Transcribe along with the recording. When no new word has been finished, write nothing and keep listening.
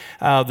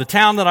The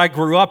town that I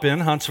grew up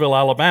in, Huntsville,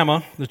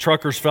 Alabama, the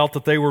truckers felt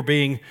that they were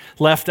being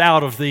left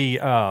out of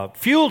the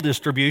fuel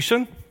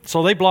distribution,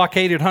 so they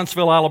blockaded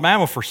Huntsville,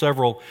 Alabama for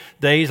several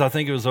days. I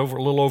think it was a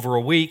little over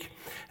a week,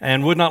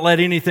 and would not let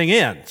anything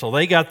in. So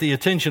they got the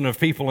attention of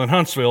people in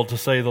Huntsville, to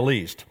say the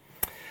least.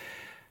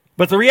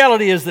 But the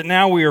reality is that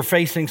now we are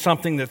facing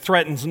something that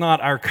threatens not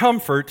our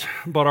comfort,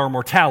 but our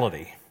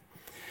mortality.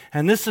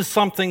 And this is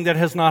something that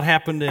has not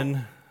happened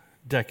in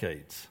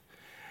decades.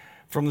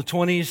 From the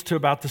 20s to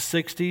about the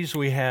 60s,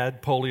 we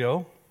had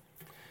polio.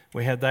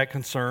 We had that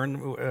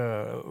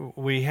concern.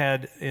 We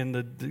had, in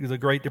the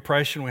Great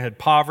Depression, we had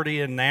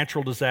poverty and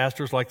natural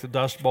disasters like the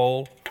Dust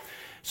Bowl,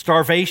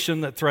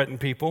 starvation that threatened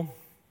people.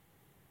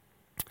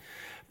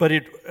 But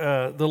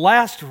the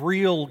last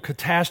real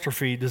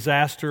catastrophe,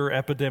 disaster,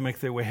 epidemic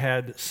that we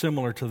had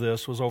similar to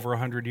this was over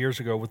 100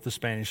 years ago with the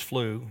Spanish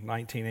flu,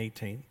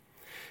 1918.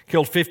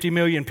 Killed 50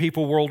 million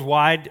people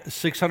worldwide,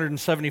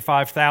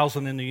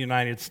 675,000 in the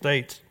United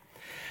States.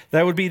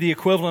 That would be the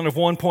equivalent of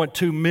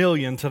 1.2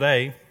 million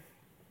today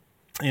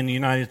in the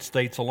United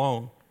States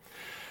alone.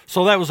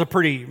 So that was a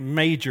pretty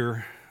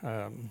major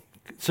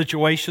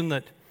situation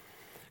that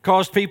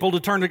caused people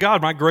to turn to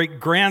God. My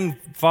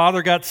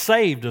great-grandfather got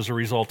saved as a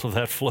result of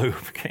that flu,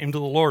 came to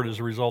the Lord as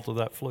a result of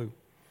that flu.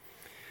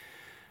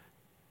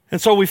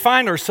 And so we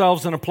find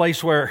ourselves in a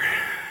place where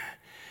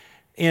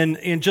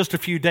in just a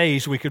few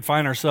days we could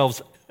find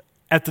ourselves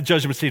at the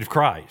judgment seat of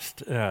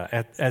Christ,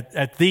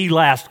 at the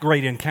last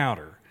great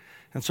encounter.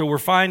 And so we're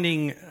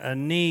finding a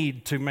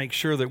need to make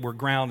sure that we're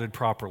grounded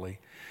properly.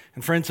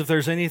 And friends, if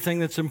there's anything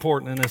that's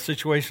important in a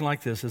situation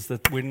like this, is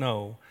that we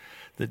know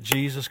that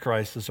Jesus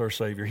Christ is our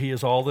Savior. He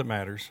is all that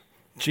matters.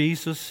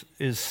 Jesus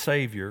is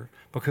Savior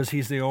because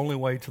He's the only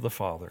way to the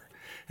Father.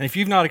 And if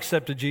you've not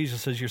accepted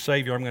Jesus as your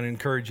Savior, I'm going to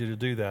encourage you to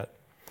do that.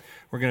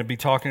 We're going to be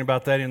talking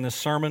about that in this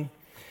sermon.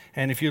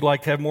 And if you'd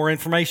like to have more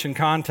information,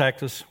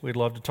 contact us. We'd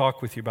love to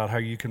talk with you about how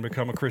you can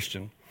become a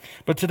Christian.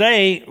 But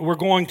today, we're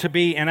going to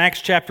be in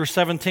Acts chapter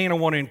 17. I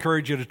want to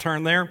encourage you to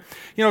turn there.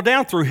 You know,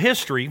 down through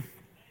history,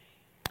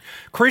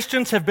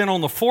 Christians have been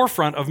on the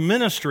forefront of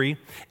ministry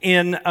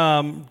in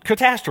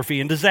catastrophe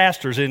and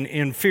disasters,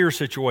 in fear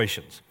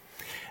situations.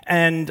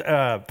 And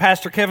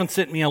Pastor Kevin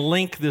sent me a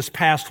link this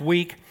past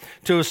week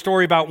to a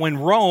story about when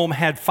Rome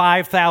had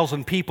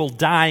 5,000 people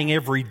dying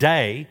every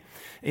day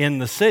in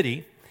the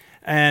city.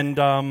 And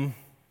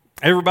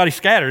everybody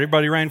scattered.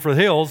 Everybody ran for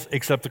the hills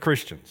except the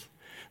Christians.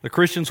 The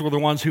Christians were the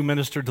ones who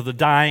ministered to the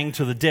dying,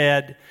 to the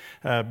dead,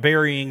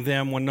 burying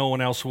them when no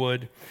one else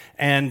would.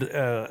 And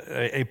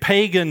a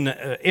pagan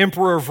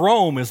emperor of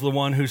Rome is the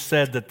one who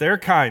said that their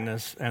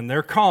kindness and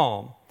their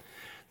calm,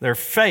 their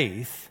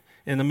faith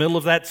in the middle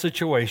of that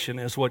situation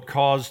is what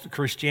caused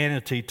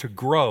Christianity to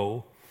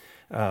grow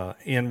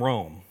in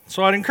Rome.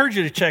 So I'd encourage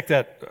you to check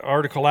that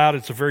article out.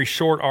 It's a very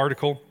short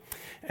article,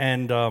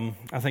 and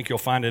I think you'll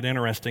find it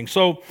interesting.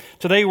 So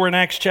today we're in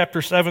Acts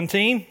chapter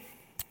 17.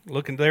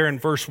 Looking there in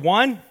verse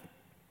 1,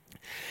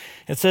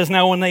 it says,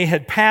 "Now when they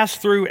had passed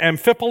through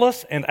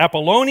Amphipolis and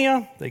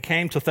Apollonia, they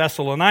came to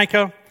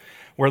Thessalonica,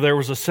 where there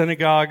was a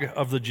synagogue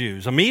of the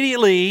Jews."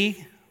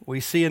 Immediately, we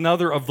see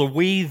another of the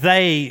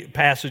we-they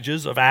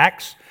passages of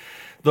Acts,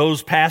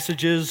 those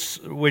passages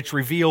which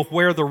reveal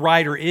where the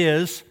writer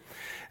is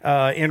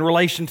in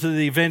relation to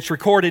the events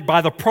recorded by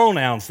the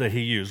pronouns that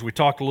he used. We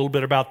talked a little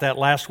bit about that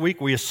last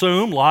week. We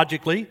assume,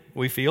 logically,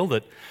 we feel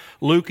that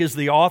Luke is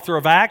the author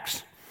of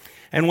Acts.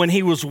 And when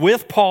he was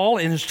with Paul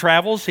in his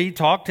travels, he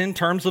talked in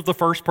terms of the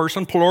first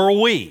person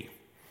plural we.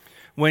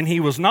 When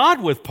he was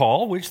not with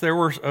Paul, which there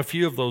were a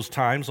few of those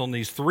times on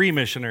these 3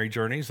 missionary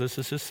journeys, this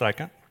is his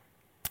second,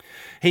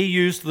 he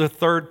used the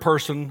third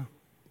person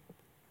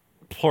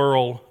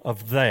plural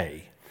of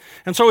they.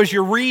 And so as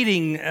you're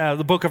reading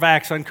the book of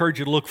Acts, I encourage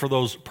you to look for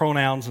those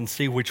pronouns and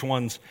see which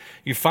ones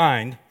you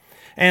find.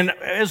 And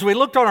as we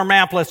looked on our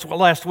map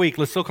last week,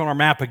 let's look on our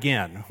map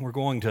again. We're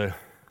going to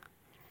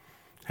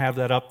have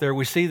that up there.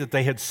 We see that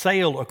they had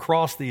sailed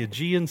across the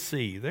Aegean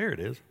Sea. There it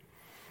is.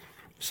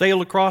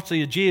 Sailed across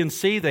the Aegean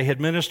Sea. They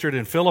had ministered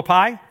in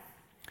Philippi.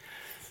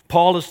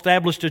 Paul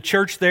established a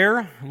church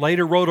there,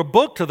 later wrote a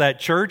book to that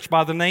church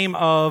by the name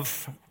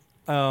of,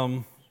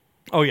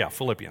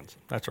 Philippians.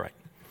 That's right.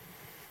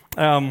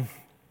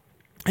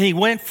 He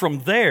went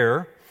from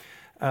there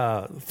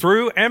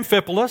through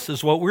Amphipolis,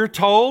 is what we're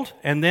told,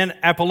 and then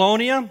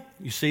Apollonia.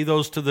 You see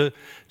those to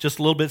just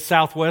a little bit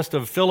southwest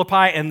of Philippi,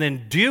 and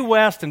then due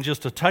west and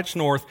just a touch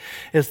north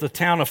is the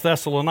town of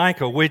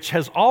Thessalonica, which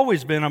has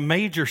always been a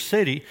major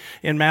city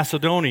in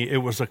Macedonia. It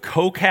was a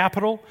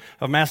co-capital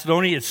of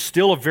Macedonia. It's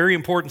still a very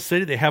important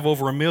city. They have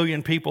over 1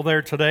 million people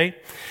there today.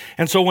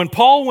 And so when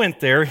Paul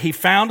went there, he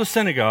found a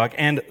synagogue,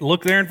 and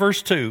look there in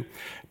verse 2.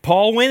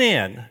 Paul went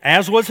in,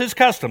 as was his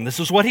custom. This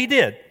is what he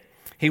did.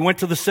 He went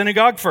to the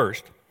synagogue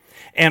first.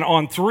 And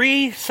on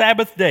 3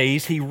 Sabbath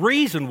days, he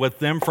reasoned with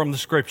them from the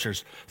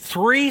Scriptures.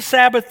 3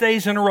 Sabbath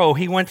days in a row,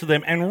 he went to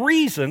them and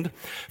reasoned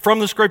from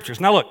the Scriptures.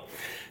 Now look,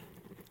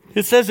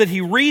 it says that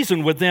he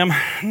reasoned with them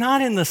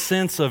not in the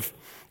sense of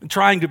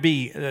trying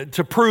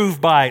to prove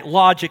by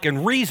logic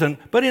and reason,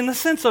 but in the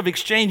sense of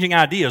exchanging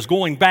ideas,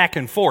 going back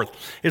and forth.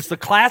 It's the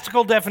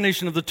classical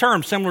definition of the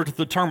term, similar to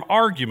the term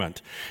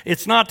argument.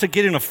 It's not to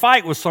get in a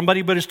fight with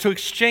somebody, but it's to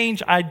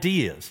exchange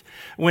ideas.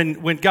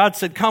 When God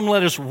said, come,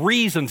 let us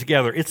reason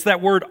together, it's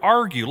that word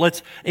argue.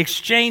 Let's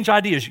exchange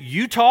ideas.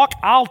 You talk,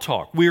 I'll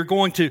talk. We are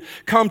going to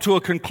come to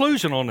a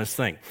conclusion on this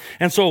thing.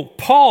 And so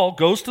Paul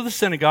goes to the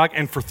synagogue,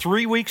 and for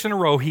 3 weeks in a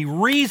row, he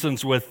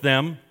reasons with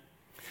them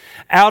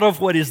out of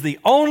what is the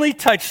only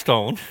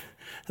touchstone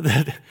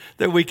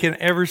that we can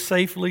ever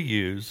safely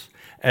use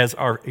as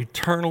our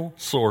eternal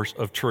source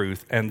of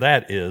truth, and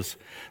that is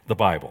the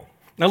Bible.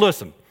 Now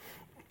listen,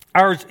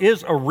 ours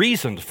is a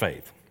reasoned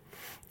faith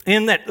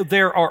in that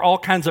there are all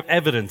kinds of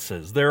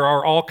evidences, there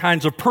are all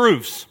kinds of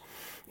proofs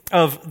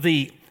of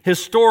the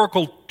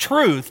historical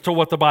truth to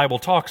what the Bible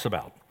talks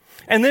about.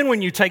 And then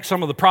when you take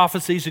some of the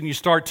prophecies and you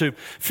start to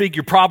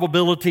figure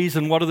probabilities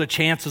and what are the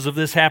chances of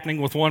this happening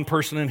with one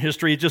person in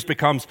history, it just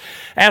becomes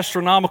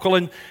astronomical.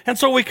 And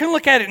so we can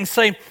look at it and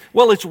say,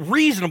 well, it's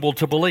reasonable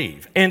to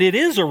believe. And it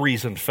is a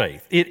reasoned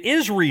faith. It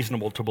is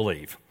reasonable to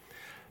believe.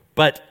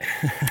 But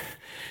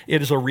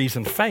it is a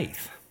reasoned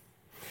faith.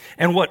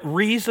 And what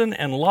reason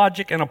and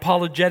logic and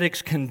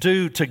apologetics can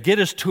do to get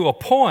us to a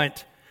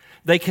point,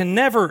 they can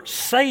never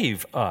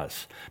save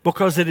us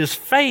because it is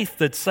faith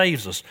that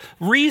saves us.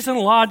 Reason,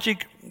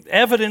 logic,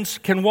 evidence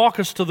can walk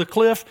us to the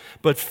cliff,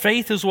 but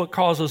faith is what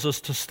causes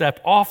us to step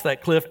off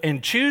that cliff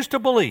and choose to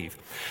believe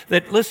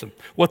that, listen,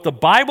 what the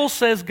Bible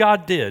says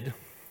God did,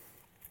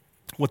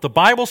 what the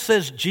Bible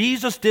says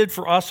Jesus did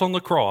for us on the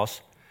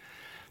cross,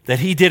 that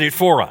He did it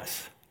for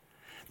us,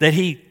 that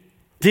He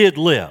did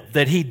live,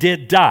 that He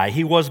did die,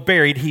 He was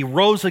buried, He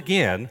rose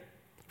again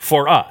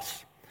for us.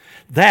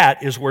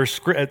 That is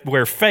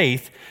where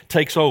faith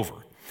takes over.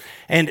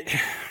 And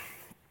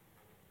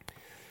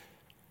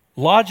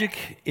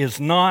logic is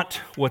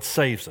not what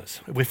saves us.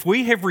 If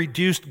we have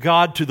reduced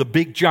God to the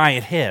big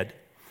giant head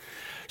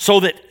so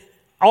that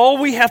all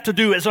we have to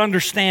do is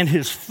understand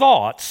His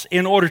thoughts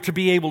in order to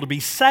be able to be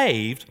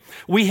saved,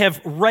 we have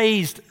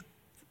raised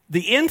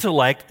the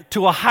intellect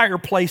to a higher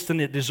place than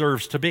it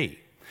deserves to be.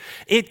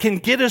 It can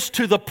get us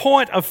to the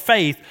point of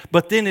faith,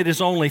 but then it is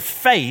only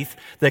faith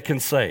that can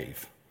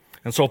save.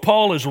 And so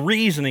Paul is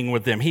reasoning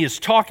with them. He is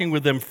talking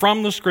with them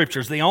from the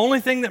Scriptures. The only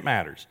thing that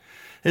matters.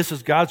 This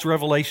is God's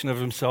revelation of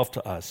Himself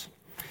to us.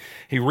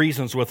 He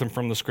reasons with them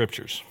from the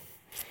Scriptures.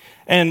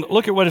 And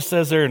look at what it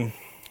says there in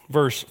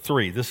verse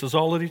 3. This is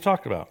all that he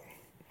talked about.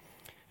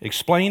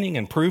 Explaining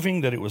and proving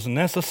that it was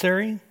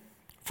necessary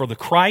for the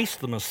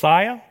Christ, the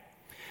Messiah,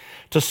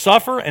 to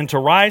suffer and to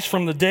rise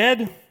from the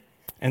dead,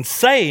 and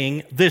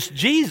saying, this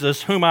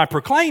Jesus whom I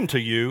proclaim to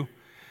you,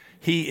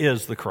 He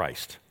is the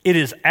Christ. It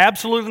is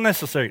absolutely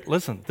necessary.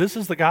 Listen, this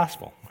is the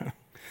gospel.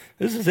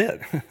 This is it.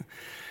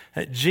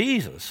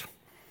 Jesus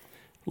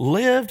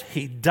lived,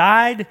 He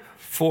died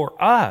for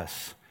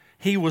us.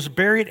 He was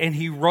buried and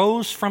He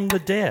rose from the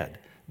dead.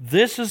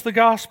 This is the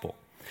gospel.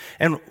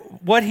 And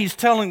what He's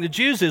telling the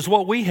Jews is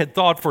what we had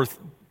thought for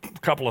a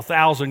couple of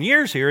thousand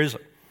years here is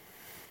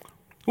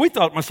we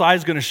thought Messiah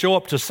is going to show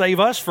up to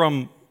save us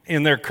from,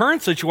 in their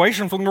current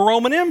situation, from the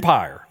Roman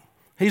Empire.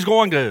 He's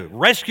going to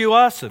rescue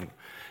us and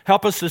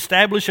help us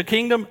establish a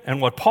kingdom. And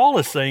what Paul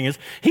is saying is,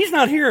 He's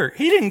not here.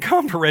 He didn't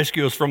come to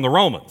rescue us from the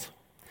Romans.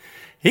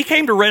 He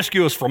came to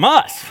rescue us from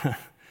us.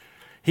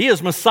 He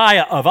is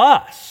Messiah of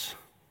us,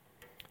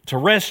 to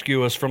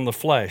rescue us from the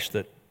flesh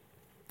that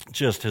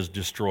just has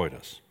destroyed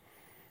us.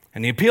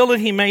 And the appeal that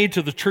he made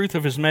to the truth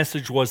of his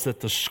message was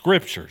that the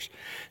Scriptures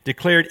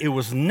declared it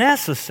was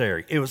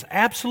necessary, it was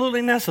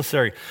absolutely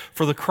necessary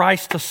for the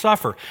Christ to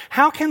suffer.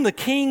 How can the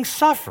king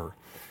suffer?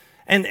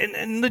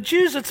 And the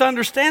Jews, it's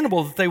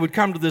understandable that they would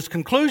come to this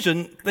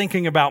conclusion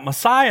thinking about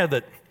Messiah,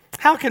 that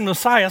how can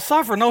Messiah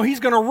suffer? No, He's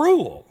going to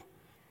rule.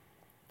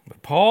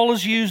 But Paul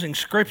is using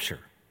Scripture.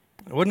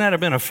 Wouldn't that have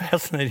been a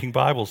fascinating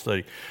Bible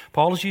study?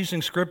 Paul is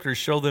using Scripture to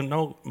show them,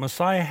 no,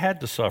 Messiah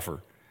had to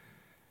suffer.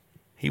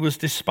 He was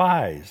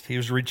despised. He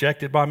was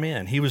rejected by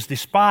men. He was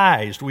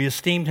despised. We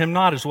esteemed Him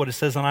not, is what it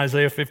says in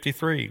Isaiah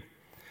 53.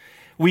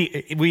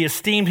 We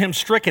esteemed Him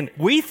stricken.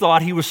 We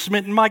thought He was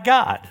smitten by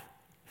God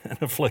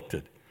and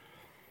afflicted.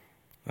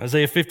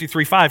 Isaiah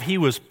 53:5, He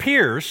was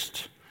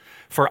pierced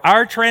for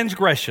our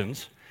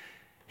transgressions.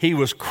 He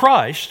was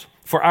crushed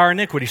for our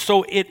iniquity.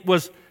 So it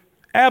was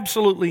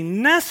absolutely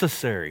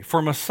necessary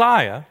for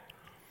Messiah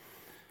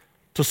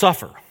to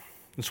suffer.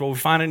 That's what we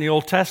find in the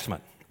Old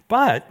Testament.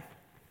 But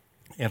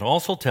it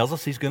also tells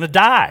us He's going to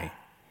die.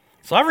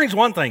 Suffering's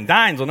one thing,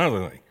 dying's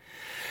another thing.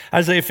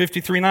 Isaiah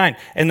 53:9,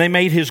 and they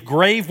made His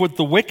grave with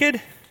the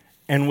wicked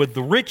and with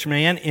the rich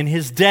man in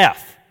his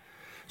death.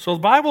 So the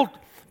Bible,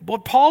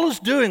 what Paul is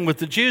doing with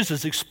the Jews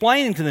is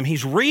explaining to them,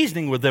 he's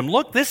reasoning with them,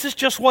 look, this is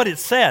just what it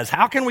says.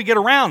 How can we get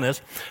around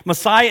this?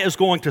 Messiah is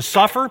going to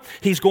suffer,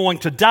 He's going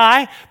to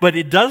die, but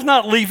it does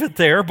not leave it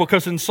there,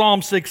 because in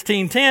Psalm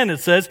 16:10 it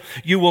says,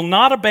 you will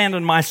not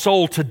abandon my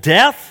soul to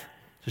death,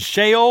 to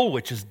Sheol,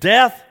 which is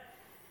death,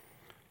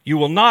 You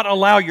will not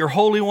allow your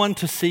Holy One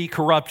to see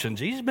corruption.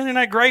 Jesus has been in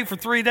that grave for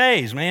 3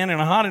 days, man, in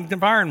a hot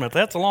environment.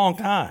 That's a long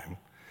time.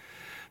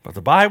 But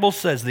the Bible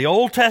says, the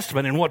Old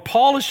Testament, and what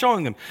Paul is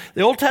showing them,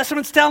 the Old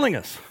Testament's telling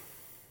us,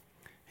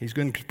 he's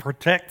going to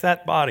protect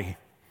that body,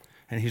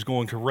 and he's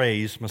going to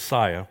raise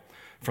Messiah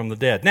from the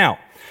dead. Now,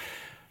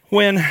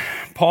 when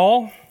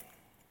Paul,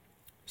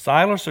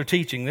 Silas are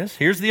teaching this,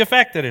 here's the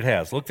effect that it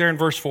has. Look there in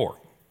verse 4,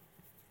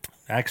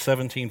 Acts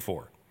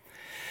 17:4.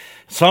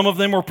 Some of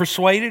them were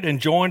persuaded and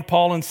joined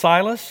Paul and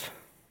Silas,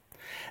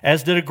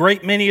 as did a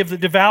great many of the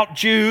devout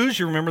Jews.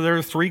 You remember there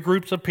are 3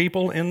 groups of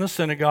people in the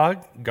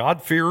synagogue.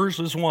 God-fearers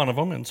is one of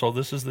them, and so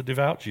this is the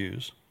devout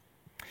Jews.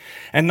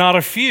 And not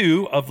a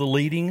few of the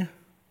leading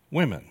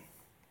women.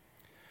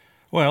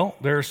 Well,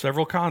 there are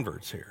several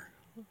converts here.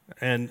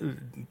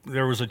 And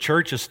there was a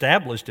church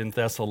established in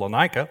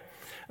Thessalonica.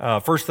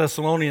 1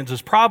 Thessalonians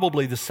is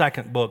probably the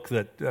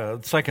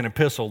second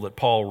epistle that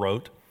Paul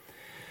wrote.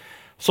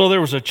 So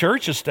there was a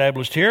church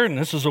established here, and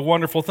this is a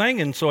wonderful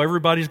thing, and so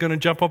everybody's going to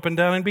jump up and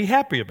down and be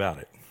happy about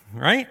it,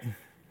 right?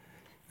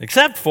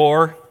 Except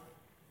for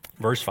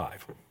verse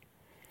 5.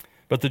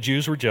 But the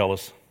Jews were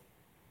jealous,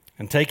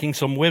 and taking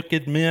some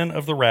wicked men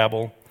of the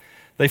rabble,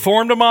 they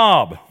formed a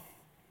mob,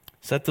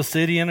 set the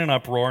city in an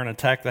uproar, and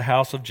attacked the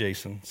house of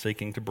Jason,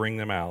 seeking to bring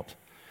them out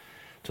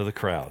to the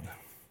crowd.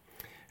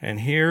 And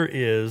here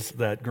is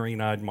that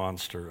green-eyed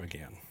monster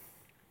again.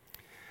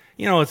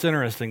 You know, it's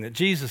interesting that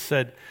Jesus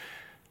said,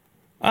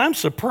 I'm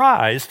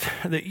surprised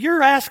that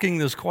you're asking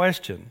this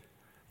question,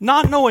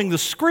 not knowing the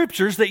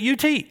scriptures that you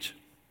teach.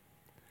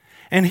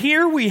 And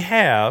here we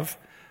have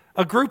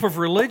a group of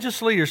religious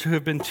leaders who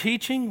have been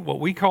teaching what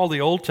we call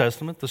the Old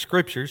Testament, the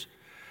scriptures,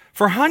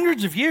 for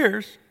hundreds of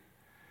years,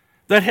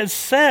 that has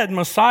said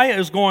Messiah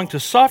is going to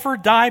suffer,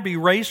 die, be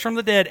raised from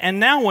the dead. And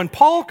now when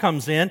Paul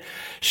comes in,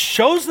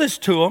 shows this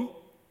to them,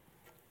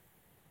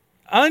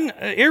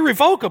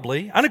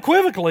 irrevocably,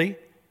 unequivocally,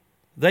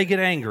 they get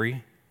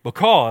angry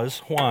because,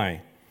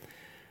 why?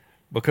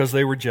 Because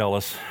they were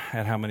jealous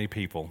at how many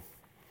people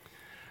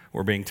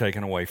were being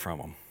taken away from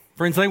them.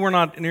 Friends, they were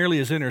not nearly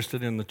as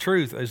interested in the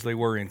truth as they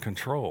were in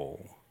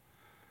control.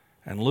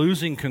 And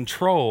losing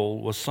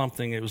control was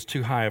something that was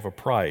too high of a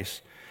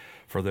price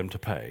for them to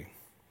pay.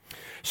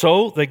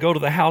 So they go to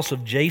the house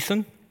of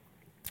Jason,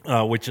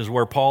 which is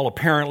where Paul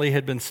apparently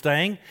had been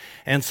staying,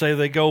 and so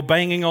they go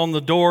banging on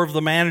the door of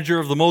the manager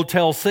of the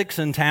Motel 6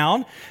 in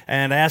town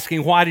and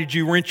asking, why did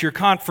you rent your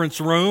conference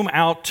room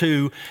out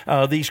to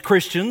these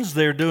Christians?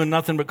 They're doing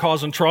nothing but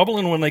causing trouble.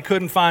 And when they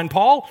couldn't find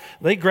Paul,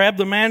 they grabbed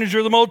the manager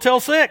of the Motel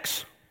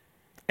 6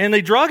 and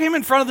they drug him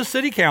in front of the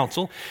city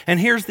council. And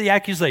here's the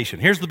accusation.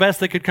 Here's the best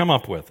they could come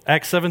up with.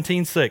 Acts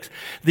 17:6.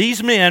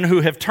 These men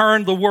who have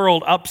turned the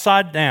world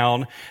upside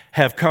down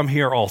have come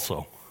here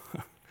also.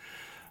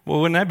 Well,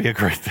 wouldn't that be a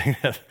great thing?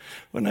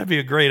 Wouldn't that be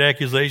a great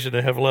accusation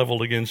to have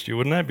leveled against you?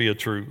 Wouldn't that be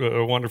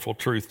a wonderful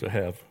truth to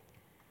have?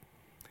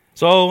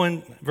 So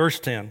in verse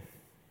 10,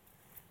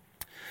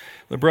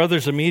 the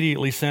brothers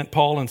immediately sent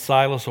Paul and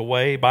Silas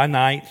away by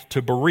night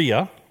to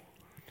Berea.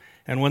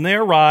 And when they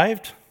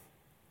arrived,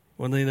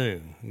 what did they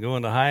do? Go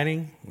into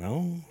hiding?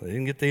 No, they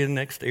didn't get the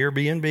next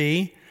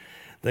Airbnb.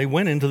 They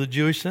went into the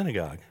Jewish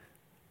synagogue.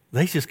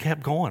 They just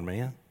kept going,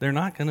 man. They're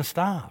not going to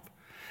stop.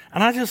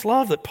 And I just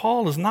love that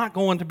Paul is not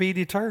going to be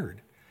deterred.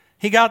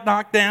 He got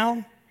knocked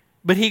down,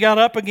 but he got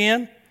up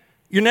again.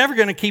 You're never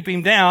going to keep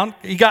him down.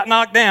 He got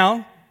knocked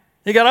down.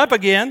 He got up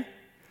again.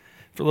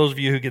 For those of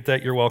you who get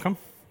that, you're welcome.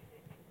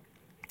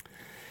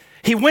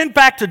 He went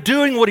back to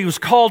doing what he was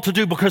called to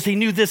do because he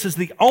knew this is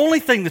the only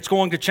thing that's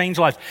going to change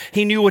lives.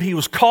 He knew what he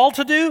was called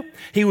to do.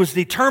 He was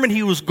determined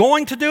he was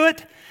going to do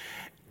it.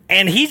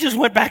 And he just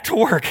went back to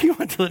work. He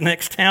went to the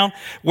next town.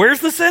 Where's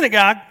the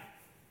synagogue?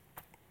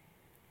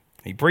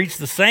 He preached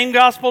the same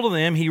gospel to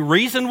them. He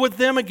reasoned with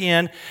them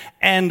again.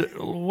 And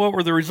what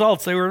were the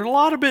results? They were a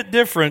lot a bit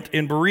different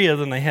in Berea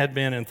than they had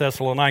been in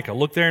Thessalonica.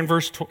 Look there in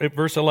verse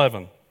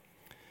 11.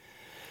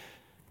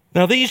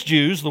 Now these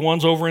Jews, the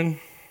ones over in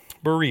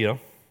Berea,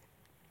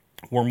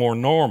 were more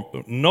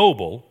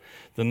noble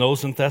than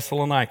those in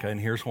Thessalonica.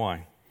 And here's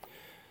why.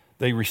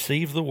 They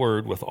received the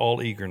word with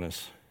all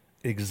eagerness,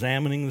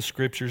 examining the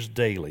scriptures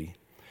daily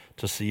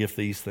to see if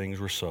these things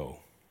were so.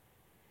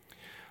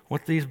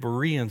 What these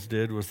Bereans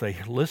did was they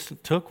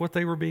took what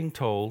they were being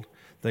told.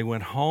 They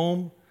went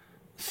home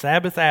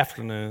Sabbath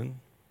afternoon.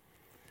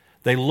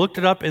 They looked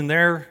it up in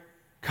their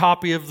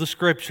copy of the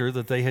scripture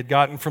that they had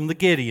gotten from the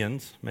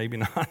Gideons. Maybe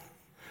not.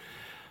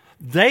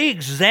 They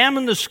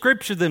examined the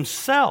scripture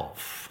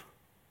themselves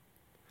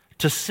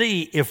to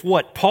see if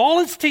what Paul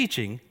is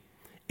teaching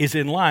is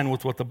in line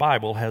with what the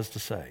Bible has to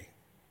say.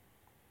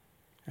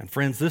 And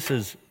friends, this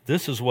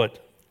is what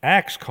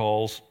Acts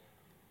calls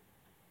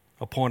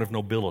a point of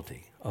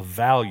nobility, of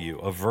value,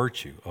 of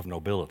virtue, of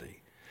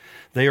nobility.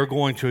 They are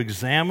going to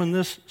examine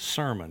this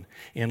sermon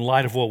in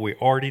light of what we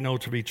already know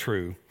to be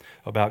true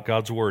about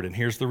God's word. And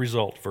here's the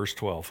result, verse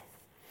 12.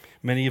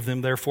 Many of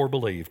them therefore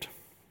believed,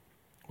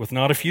 with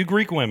not a few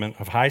Greek women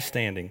of high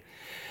standing,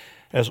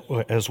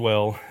 as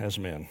well as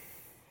men.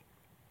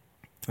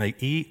 They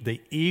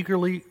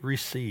eagerly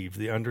received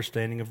the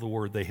understanding of the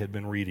word they had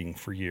been reading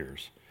for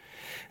years.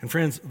 And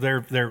friends,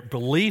 their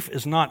belief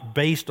is not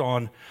based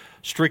on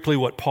strictly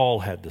what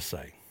Paul had to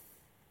say.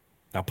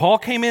 Now, Paul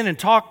came in and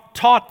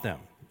taught them,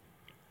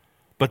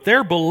 but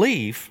their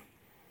belief,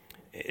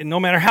 no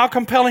matter how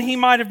compelling he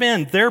might have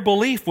been, their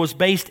belief was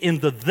based in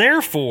the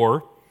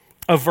therefore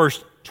of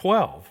verse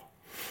 12.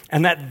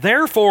 And that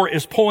therefore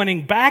is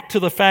pointing back to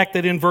the fact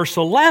that in verse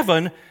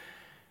 11,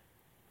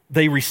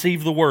 they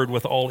received the word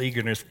with all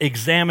eagerness,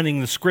 examining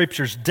the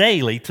scriptures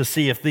daily to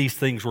see if these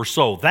things were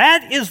so.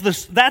 That's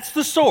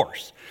the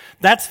source.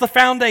 That's the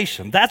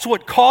foundation. That's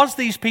what caused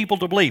these people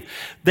to believe.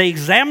 They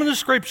examined the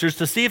scriptures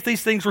to see if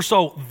these things were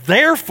so.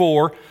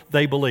 Therefore,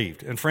 they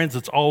believed. And friends,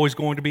 it's always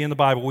going to be in the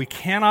Bible. We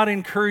cannot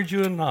encourage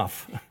you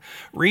enough.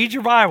 Read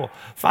your Bible.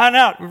 Find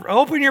out.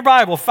 Open your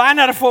Bible. Find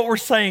out if what we're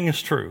saying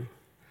is true.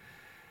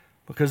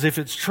 Because if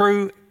it's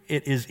true,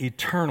 it is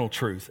eternal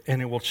truth,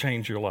 and it will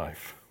change your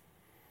life.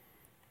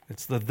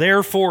 It's the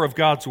therefore of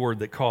God's word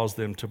that caused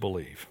them to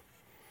believe.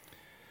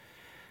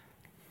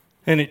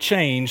 And it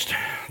changed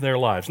their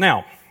lives.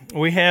 Now,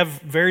 we have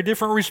very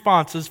different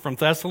responses from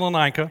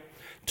Thessalonica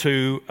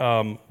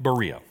to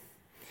Berea.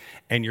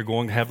 And you're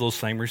going to have those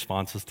same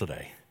responses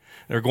today.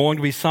 There are going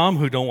to be some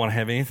who don't want to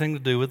have anything to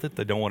do with it.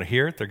 They don't want to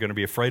hear it. They're going to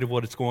be afraid of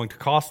what it's going to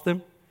cost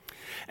them.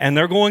 And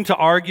they're going to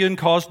argue and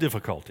cause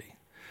difficulty.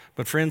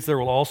 But friends, there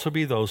will also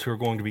be those who are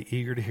going to be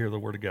eager to hear the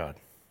word of God.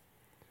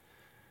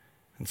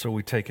 And so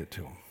we take it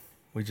to them.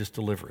 We just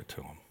deliver it to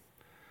them.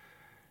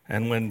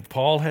 And when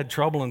Paul had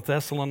trouble in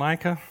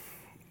Thessalonica,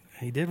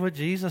 he did what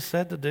Jesus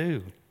said to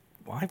do.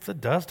 Wipe the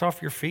dust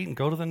off your feet and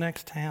go to the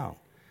next town.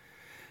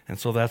 And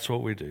so that's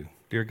what we do.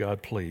 Dear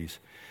God, please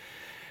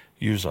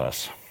use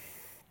us.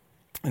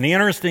 And the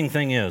interesting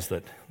thing is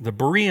that the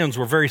Bereans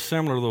were very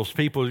similar to those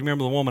people. You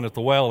remember the woman at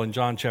the well in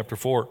John chapter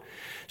 4?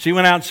 She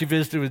went out and she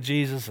visited with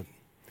Jesus, and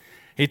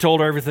he told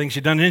her everything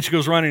she'd done. And then she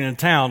goes running in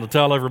town to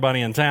tell everybody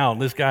in town,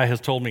 this guy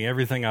has told me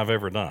everything I've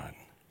ever done.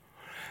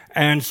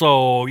 And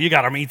so you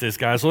got to meet this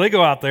guy. So they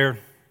go out there.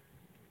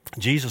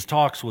 Jesus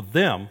talks with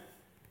them.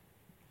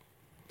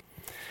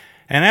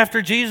 And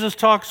after Jesus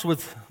talks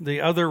with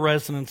the other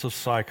residents of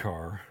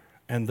Sychar,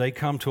 and they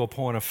come to a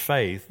point of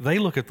faith, they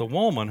look at the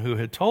woman who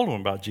had told them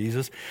about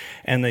Jesus,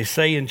 and they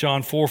say in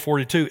John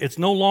 4:42, it's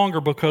no longer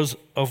because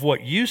of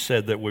what you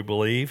said that we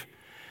believe,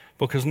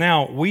 because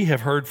now we have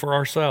heard for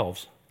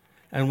ourselves,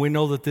 and we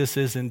know that this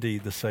is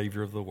indeed the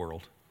Savior of the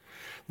world.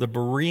 The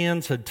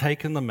Bereans had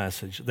taken the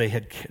message. They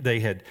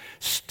had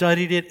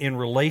studied it in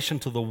relation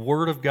to the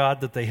Word of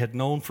God that they had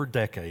known for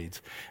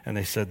decades, and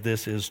they said,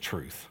 this is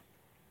truth.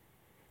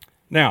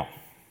 Now,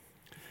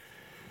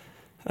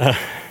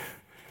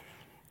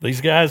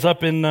 these guys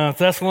up in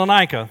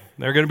Thessalonica,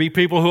 they're going to be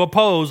people who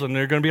oppose, and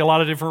there are going to be a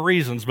lot of different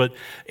reasons. But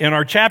in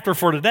our chapter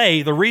for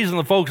today, the reason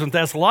the folks in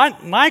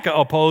Thessalonica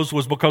opposed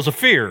was because of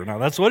fear. Now,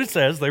 that's what it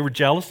says. They were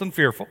jealous and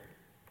fearful.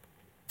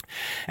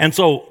 And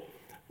so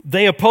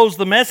they opposed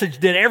the message,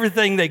 did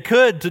everything they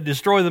could to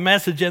destroy the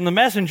message and the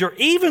messenger,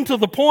 even to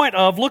the point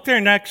of, look there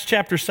in Acts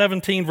chapter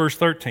 17, verse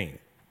 13.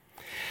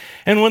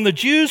 And when the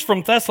Jews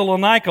from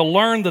Thessalonica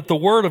learned that the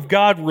word of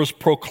God was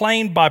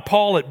proclaimed by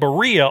Paul at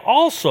Berea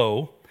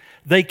also,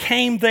 they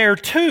came there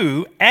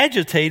too,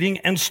 agitating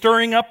and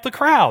stirring up the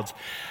crowds.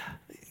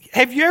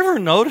 Have you ever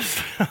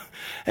noticed,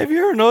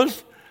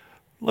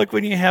 like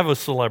when you have a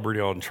celebrity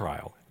on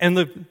trial, and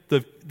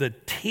the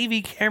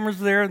TV cameras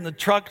there and the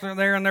trucks are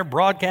there and they're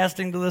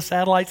broadcasting to the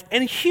satellites,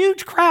 and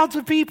huge crowds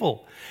of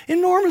people,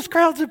 enormous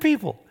crowds of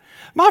people.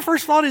 My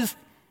first thought is,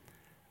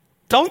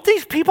 don't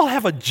these people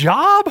have a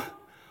job?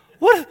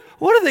 What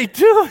are they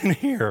doing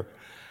here?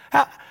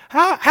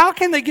 How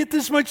can they get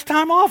this much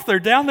time off? They're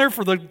down there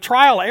for the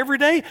trial every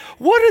day.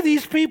 What are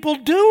these people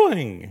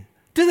doing?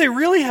 Do they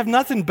really have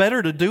nothing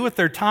better to do with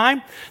their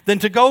time than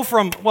to go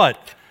from,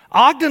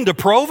 Ogden to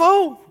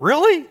Provo?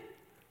 Really?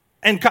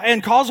 And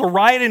cause a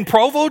riot in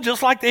Provo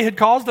just like they had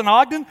caused in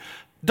Ogden?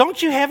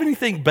 Don't you have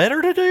anything better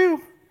to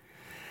do?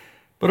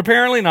 But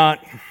apparently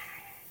not.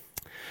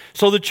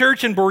 So the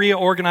church in Berea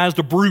organized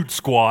a brute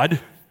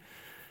squad,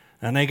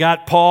 and they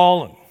got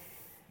Paul and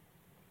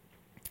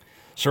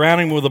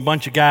surrounding him with a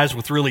bunch of guys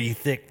with really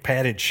thick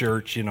padded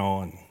shirts,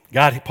 and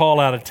got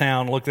Paul out of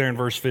town. Look there in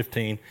verse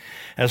 15,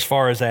 as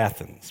far as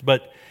Athens.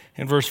 But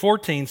in verse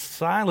 14,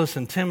 Silas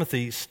and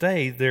Timothy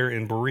stayed there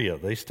in Berea.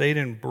 They stayed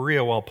in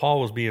Berea while Paul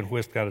was being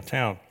whisked out of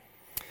town.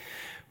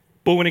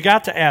 But when he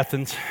got to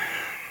Athens,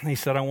 he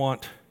said, I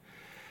want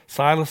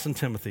Silas and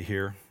Timothy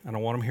here, and I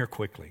want them here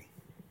quickly.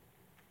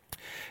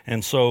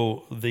 And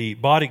so the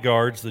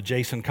bodyguards, the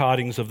Jason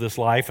Cottings of this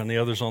life, and the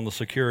others on the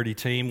security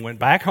team went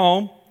back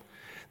home.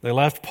 They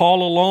left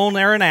Paul alone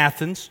there in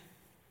Athens.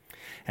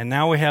 And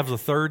now we have the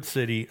third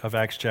city of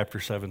Acts chapter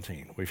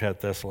 17. We've had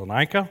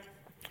Thessalonica,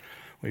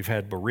 we've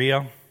had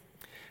Berea,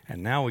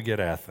 and now we get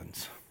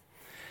Athens.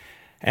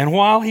 And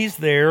while he's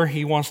there,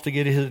 he wants to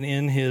get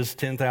in his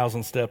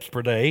 10,000 steps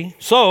per day.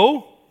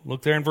 So,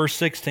 look there in verse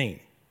 16.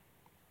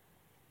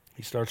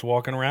 He starts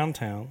walking around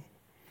town,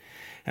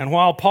 And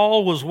while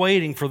Paul was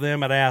waiting for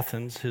them at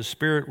Athens, his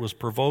spirit was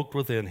provoked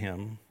within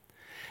him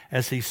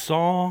as he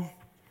saw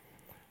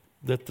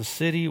that the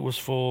city was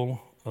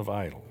full of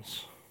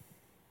idols.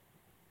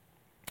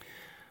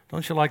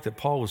 Don't you like that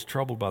Paul was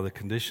troubled by the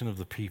condition of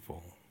the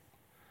people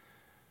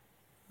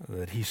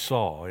that he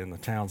saw in the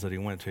towns that he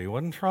went to? He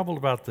wasn't troubled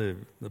about the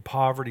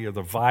poverty or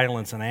the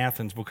violence in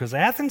Athens, because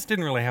Athens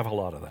didn't really have a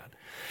lot of that.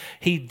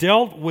 He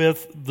dealt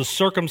with the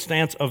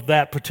circumstance of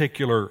that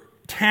particular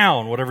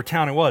town, whatever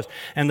town it was,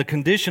 and the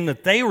condition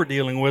that they were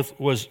dealing with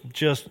was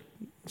just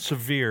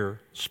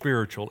severe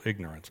spiritual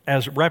ignorance,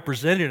 as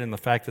represented in the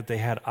fact that they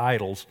had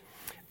idols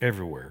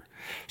everywhere.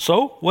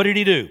 So, what did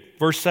he do?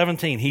 Verse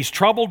 17, he's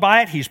troubled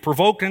by it, he's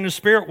provoked in his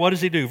spirit. What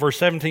does he do? Verse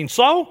 17,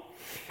 so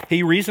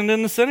he reasoned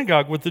in the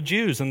synagogue with the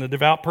Jews and the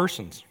devout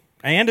persons,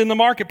 and in the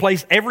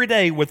marketplace every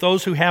day with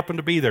those who happened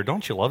to be there.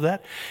 Don't you love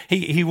that?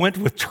 He went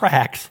with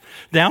tracts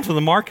down to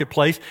the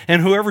marketplace,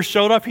 and whoever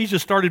showed up, he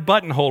just started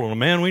buttonholing them.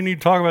 Man, we need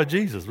to talk about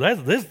Jesus.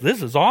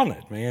 This is on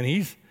it, man.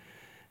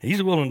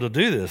 He's willing to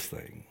do this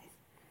thing.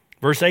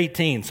 Verse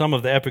 18, some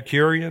of the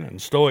Epicurean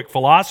and Stoic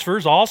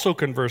philosophers also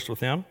conversed with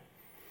him.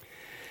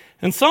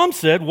 And some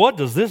said, what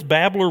does this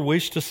babbler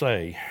wish to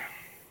say?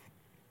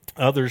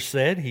 Others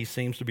said, he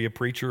seems to be a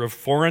preacher of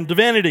foreign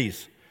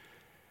divinities,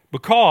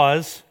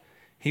 because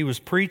he was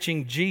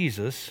preaching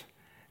Jesus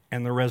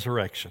and the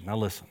resurrection. Now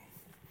listen,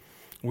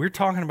 we're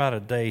talking about a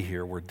day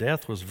here where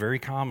death was very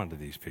common to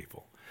these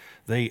people.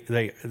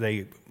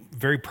 They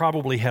very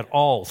probably had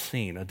all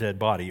seen a dead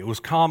body. It was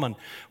common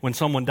when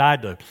someone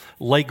died to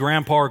lay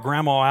grandpa or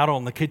grandma out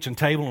on the kitchen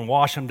table and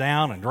wash them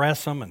down and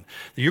dress them. And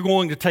you're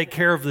going to take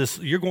care of this.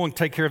 You're going to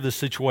take care of this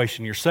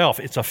situation yourself.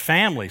 It's a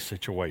family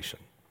situation.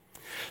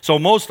 So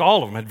most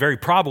all of them had very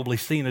probably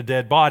seen a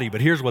dead body,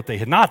 but here's what they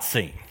had not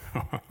seen.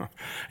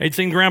 They'd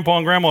seen grandpa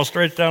and grandma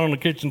stretched out on the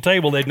kitchen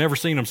table. They'd never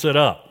seen them sit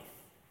up.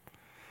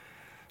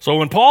 So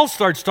when Paul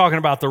starts talking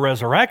about the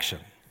resurrection,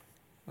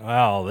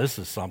 well, this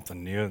is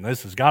something new, and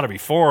this has got to be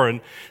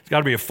foreign. It's got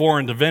to be a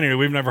foreign divinity.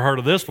 We've never heard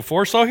of this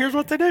before. So here's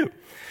what they do.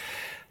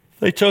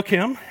 They took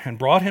him and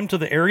brought him to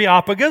the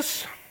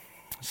Areopagus,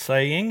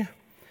 saying,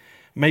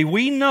 may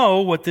we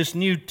know what this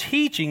new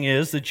teaching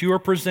is that you are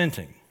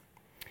presenting.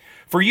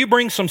 For you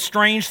bring some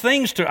strange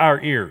things to our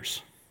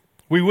ears.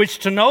 We wish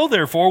to know,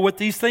 therefore, what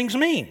these things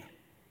mean.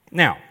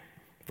 Now,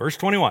 verse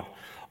 21.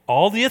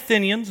 All the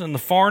Athenians and the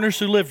foreigners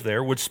who lived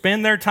there would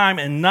spend their time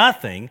in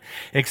nothing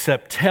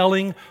except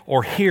telling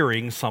or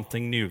hearing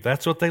something new.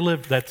 That's what they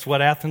lived. That's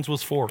what Athens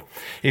was for.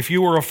 If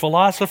you were a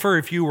philosopher,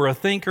 if you were a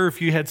thinker,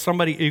 if you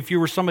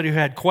were somebody who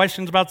had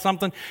questions about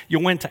something, you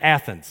went to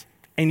Athens.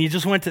 And you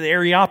just went to the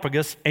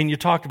Areopagus and you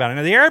talked about it.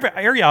 Now, the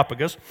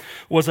Areopagus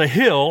was a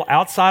hill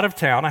outside of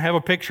town. I have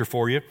a picture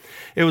for you.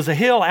 It was a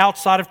hill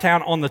outside of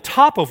town, on the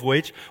top of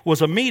which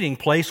was a meeting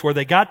place where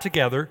they got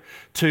together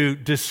to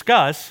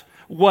discuss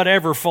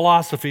whatever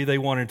philosophy they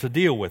wanted to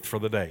deal with for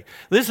the day.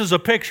 This is a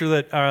picture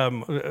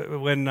that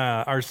when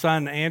our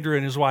son Andrew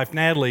and his wife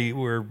Natalie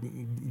were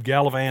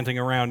gallivanting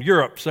around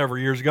Europe several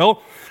years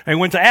ago, they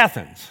went to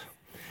Athens.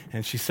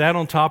 And she sat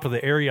on top of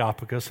the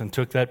Areopagus and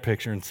took that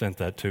picture and sent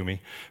that to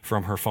me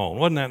from her phone.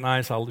 Wasn't that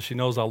nice? She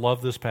knows I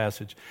love this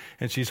passage.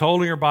 And she's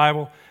holding her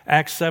Bible,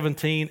 Acts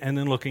 17, and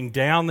then looking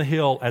down the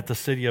hill at the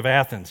city of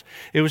Athens.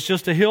 It was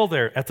just a hill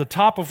there, at the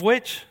top of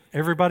which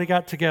everybody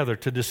got together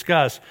to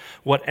discuss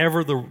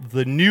whatever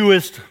the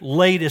newest,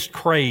 latest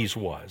craze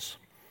was.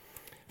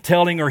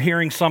 Telling or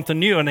hearing something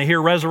new, and they hear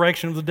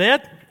resurrection of the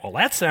dead. Well,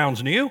 that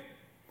sounds new.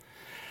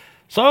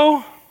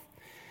 So,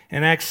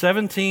 in Acts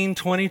 17,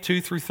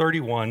 22 through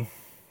 31,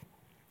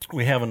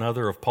 we have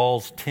another of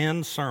Paul's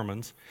 10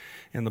 sermons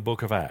in the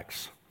book of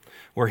Acts,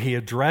 where he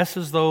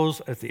addresses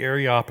those at the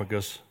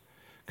Areopagus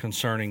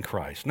concerning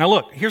Christ. Now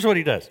look, here's what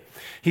he does.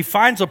 He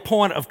finds a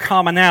point of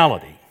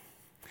commonality.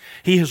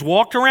 He has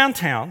walked around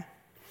town,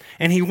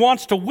 and he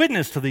wants to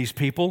witness to these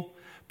people,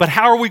 but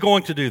how are we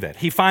going to do that?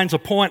 He finds a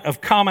point of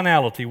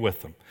commonality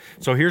with them.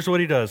 So here's what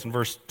he does in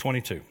verse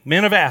 22.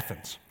 Men of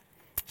Athens,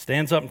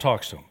 stands up and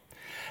talks to them.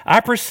 I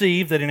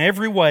perceive that in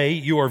every way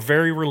you are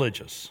very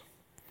religious.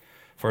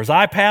 For as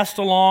I passed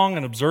along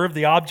and observed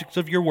the objects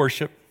of your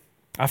worship,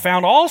 I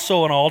found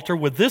also an altar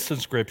with this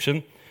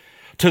inscription,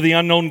 to the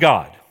unknown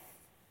God.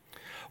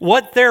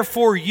 What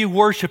therefore you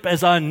worship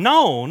as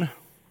unknown,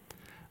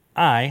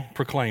 I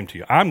proclaim to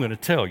you. I'm going to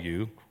tell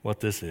you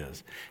what this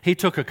is. He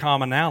took a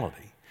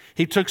commonality.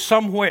 He took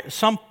some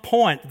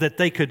point that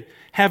they could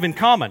have in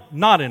common,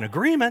 not in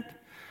agreement,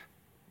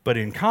 but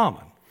in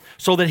common,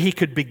 so that he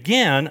could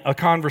begin a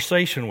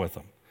conversation with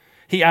them.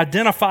 He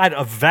identified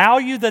a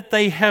value that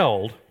they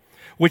held,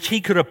 which he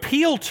could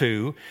appeal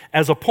to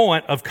as a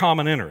point of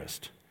common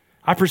interest.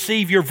 I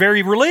perceive you're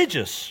very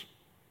religious,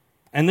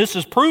 and this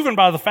is proven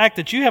by the fact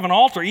that you have an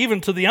altar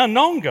even to the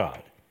unknown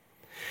God.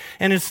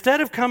 And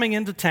instead of coming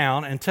into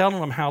town and telling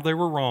them how they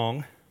were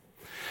wrong,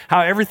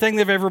 how everything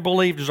they've ever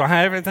believed is wrong,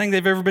 how everything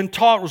they've ever been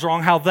taught was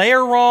wrong, how they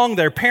are wrong,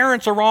 their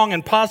parents are wrong,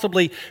 and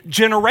possibly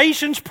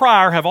generations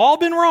prior have all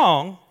been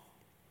wrong,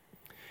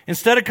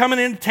 instead of coming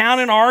into town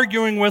and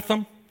arguing with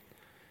them,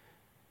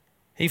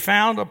 he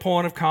found a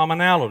point of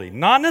commonality.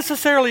 Not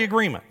necessarily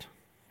agreement,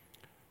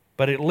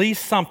 but at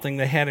least something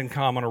they had in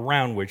common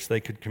around which they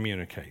could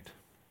communicate.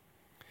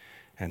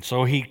 And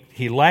so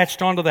he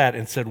latched onto that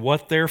and said,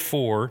 what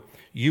therefore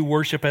you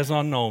worship as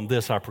unknown,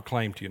 this I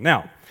proclaim to you.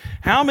 Now,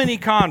 how many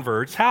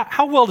converts,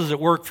 how well does it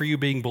work for you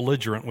being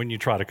belligerent when you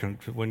try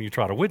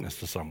to witness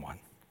to someone?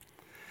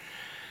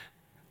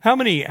 How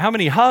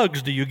many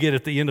hugs do you get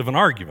at the end of an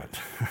argument?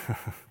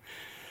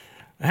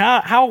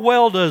 How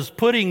well does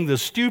putting the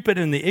stupid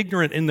and the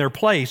ignorant in their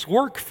place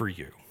work for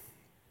you?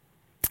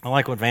 I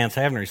like what Vance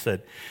Havner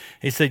said.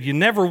 He said, you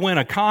never win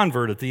a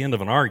convert at the end of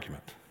an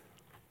argument.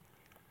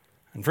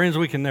 And friends,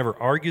 we can never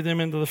argue them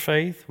into the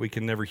faith. We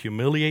can never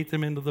humiliate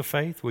them into the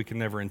faith. We can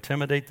never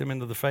intimidate them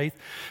into the faith.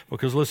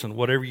 Because listen,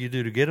 whatever you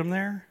do to get them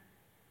there,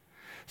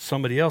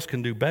 somebody else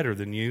can do better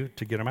than you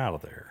to get them out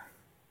of there.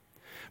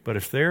 But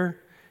if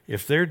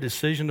their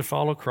decision to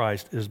follow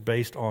Christ is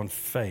based on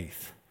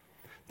faith,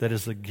 that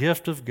is a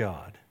gift of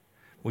God,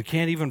 we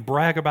can't even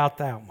brag about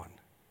that one.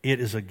 It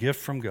is a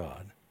gift from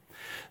God.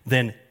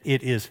 Then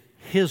it is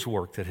His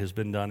work that has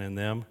been done in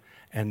them,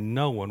 and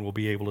no one will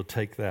be able to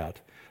take that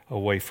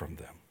away from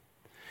them.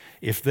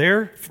 If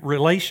their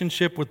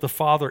relationship with the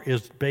Father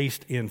is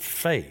based in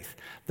faith,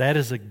 that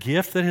is a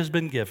gift that has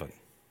been given.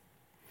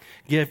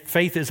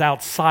 Faith is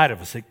outside of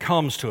us. It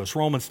comes to us.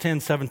 Romans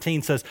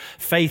 10:17 says,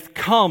 faith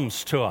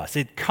comes to us.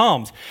 It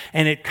comes.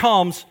 And it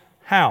comes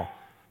how?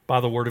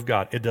 By the Word of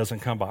God. It doesn't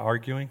come by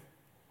arguing.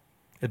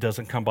 It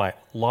doesn't come by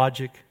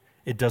logic.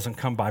 It doesn't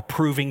come by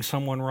proving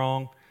someone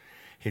wrong.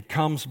 It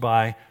comes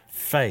by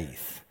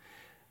faith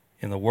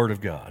in the Word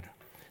of God.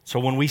 So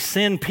when we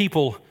send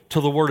people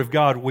to the Word of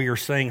God, we are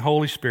saying,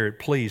 Holy Spirit,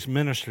 please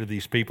minister to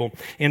these people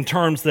in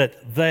terms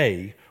that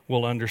they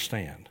will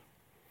understand.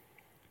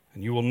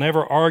 And you will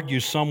never argue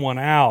someone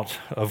out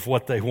of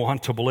what they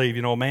want to believe.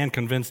 You know, a man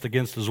convinced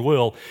against his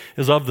will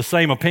is of the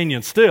same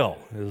opinion still,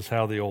 is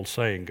how the old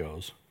saying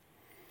goes.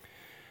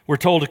 We're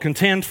told to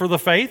contend for the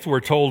faith. We're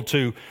told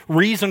to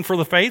reason for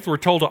the faith. We're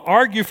told to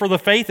argue for the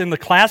faith in the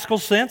classical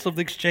sense of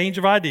the exchange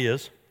of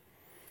ideas.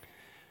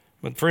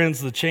 But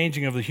friends, the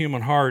changing of the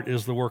human heart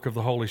is the work of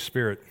the Holy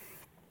Spirit.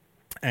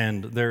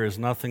 And there is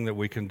nothing that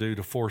we can do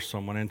to force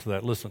someone into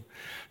that. Listen,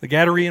 the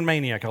Gadarene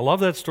maniac, I love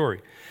that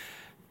story.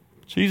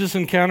 Jesus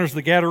encounters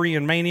the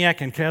Gadarene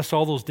maniac and casts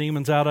all those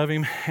demons out of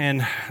him.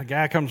 And the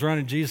guy comes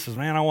running. Jesus says,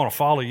 man, I want to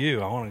follow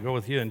you. I want to go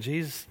with you. And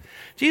Jesus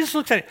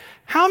looks at it.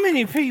 How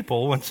many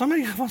people, when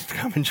somebody wants to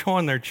come and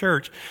join their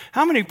church,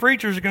 how many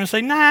preachers are going to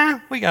say, nah,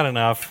 we got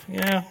enough.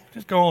 Yeah,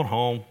 just go on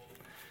home.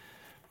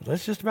 But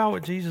that's just about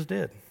what Jesus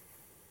did.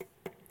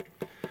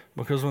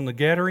 Because when the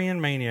Gadarene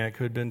maniac,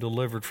 who had been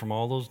delivered from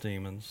all those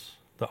demons,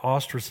 the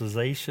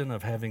ostracization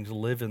of having to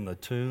live in the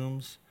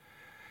tombs,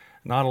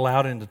 not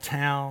allowed into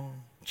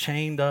town,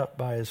 chained up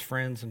by his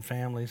friends and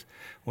families,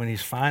 when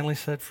he's finally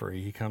set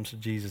free, he comes to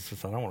Jesus and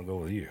says, I want to go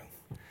with you.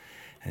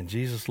 And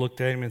Jesus looked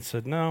at him and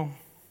said, no,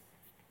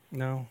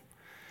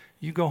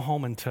 you go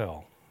home and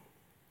tell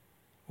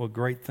what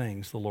great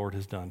things the Lord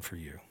has done for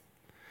you.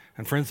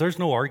 And friends, there's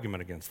no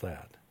argument against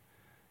that.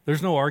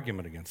 There's no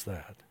argument against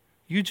that.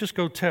 You just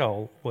go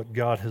tell what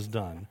God has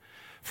done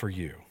for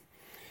you.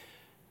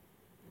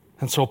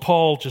 And so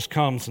Paul just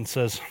comes and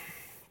says,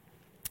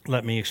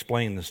 let me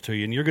explain this to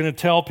you. And you're going to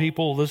tell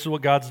people this is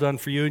what God's done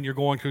for you, and you're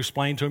going to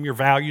explain to them your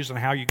values and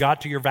how you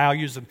got to your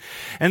values.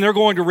 And they're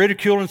going to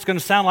ridicule, and it's going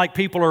to sound like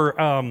people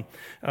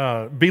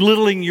are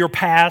belittling your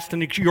past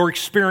and your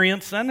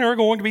experience. And there are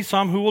going to be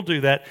some who will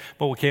do that,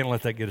 but we can't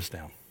let that get us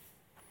down.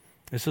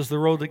 This is the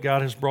road that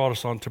God has brought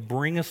us on to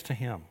bring us to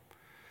Him.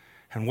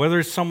 And whether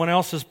it's someone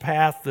else's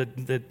path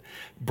that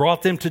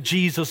brought them to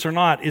Jesus or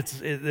not,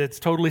 it's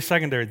totally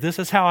secondary. This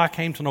is how I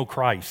came to know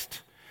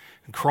Christ.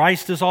 And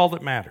Christ is all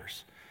that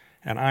matters.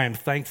 And I am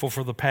thankful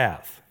for the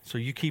path. So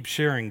you keep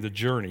sharing the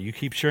journey. You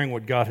keep sharing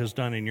what God has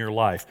done in your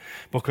life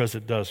because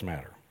it does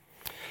matter.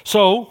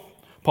 So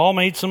Paul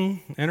made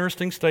some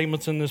interesting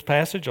statements in this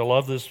passage. I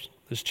love this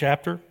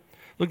chapter.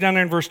 Look down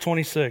there in verse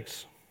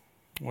 26,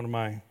 one of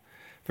my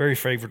very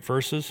favorite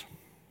verses.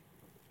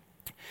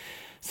 It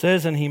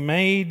says, and He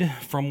made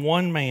from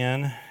one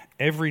man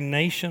every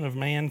nation of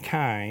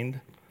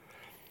mankind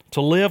to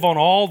live on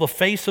all the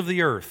face of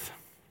the earth,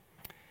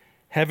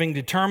 having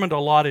determined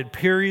allotted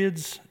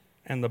periods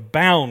and the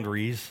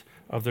boundaries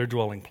of their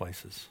dwelling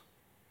places.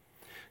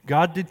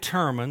 God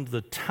determined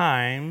the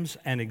times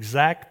and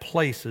exact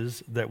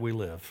places that we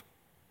live.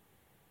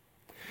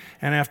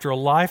 And after a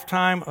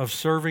lifetime of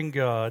serving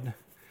God,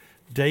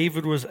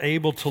 David was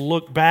able to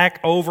look back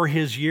over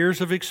his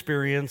years of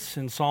experience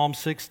in Psalm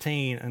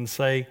 16 and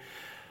say,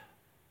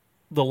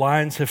 the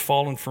lines have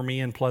fallen for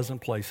me in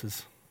pleasant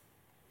places.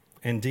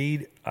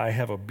 Indeed, I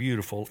have a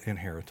beautiful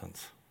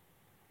inheritance.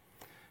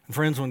 And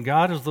friends, when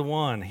God is the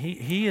one,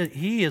 He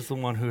is the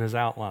one who has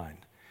outlined.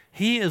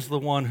 He is the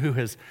one who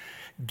has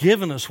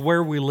given us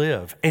where we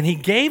live. And He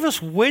gave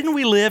us when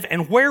we live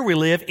and where we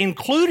live,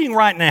 including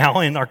right now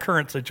in our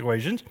current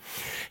situations.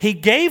 He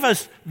gave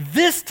us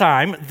this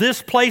time,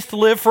 this place to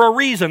live for a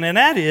reason. And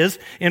that is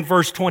in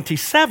verse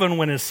 27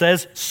 when it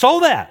says, so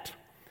that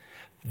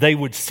they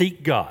would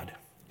seek God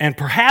and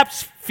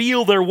perhaps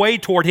feel their way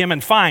toward Him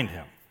and find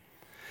Him.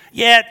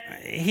 Yet,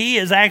 He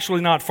is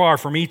actually not far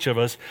from each of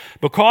us,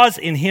 because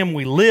in Him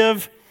we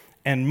live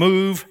and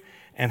move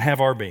and have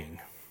our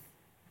being.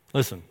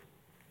 Listen,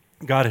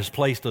 God has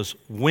placed us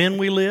when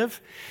we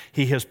live.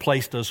 He has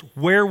placed us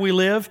where we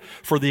live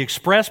for the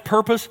express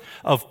purpose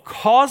of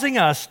causing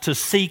us to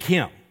seek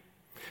Him.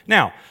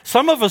 Now,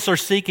 some of us are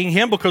seeking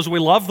Him because we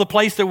love the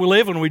place that we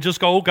live and we just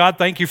go, oh God,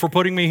 thank you for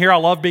putting me here. I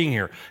love being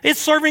here. It's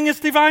serving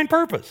its divine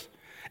purpose.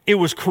 It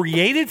was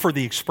created for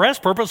the express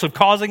purpose of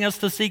causing us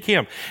to seek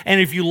Him. And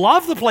if you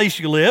love the place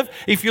you live,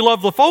 if you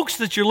love the folks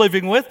that you're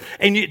living with,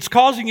 and it's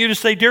causing you to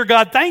say, dear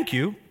God, thank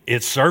you,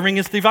 it's serving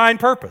its divine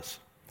purpose.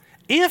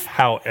 If,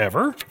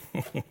 however,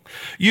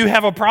 you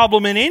have a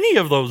problem in any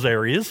of those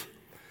areas,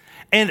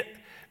 and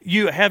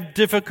you have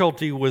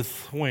difficulty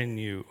with when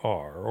you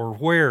are, or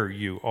where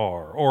you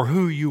are, or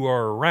who you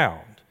are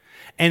around,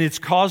 and it's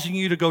causing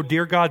you to go,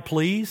 dear God,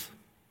 please,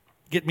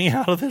 get me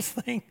out of this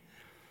thing,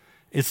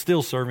 it's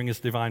still serving its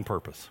divine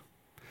purpose.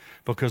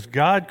 Because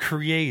God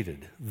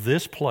created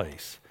this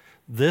place,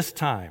 this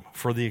time,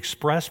 for the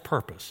express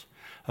purpose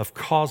of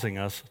causing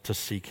us to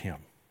seek Him.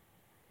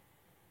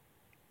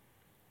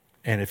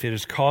 And if it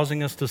is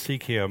causing us to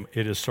seek Him,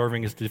 it is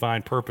serving His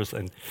divine purpose.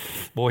 And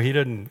boy, He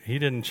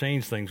didn't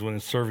change things when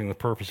it's serving the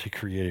purpose He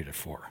created it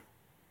for.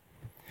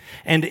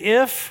 And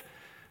if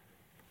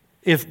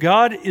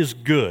God is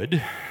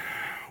good,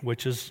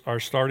 which is our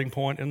starting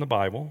point in the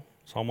Bible,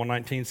 Psalm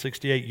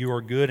 119:68, you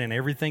are good and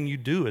everything you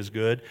do is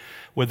good.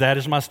 With that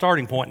as my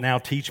starting point, now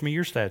teach me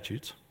your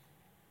statutes.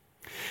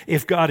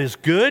 If God is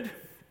good,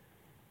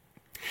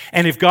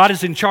 and if God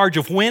is in charge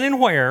of when and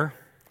where,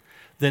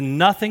 then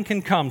nothing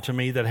can come to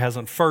me that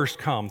hasn't first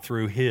come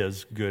through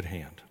His good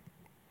hand.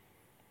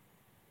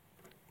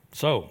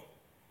 So,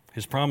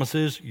 His promise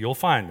is, you'll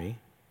find me.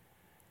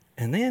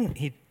 And then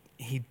He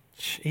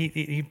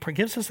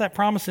gives us that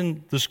promise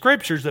in the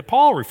Scriptures that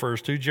Paul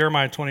refers to,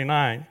 Jeremiah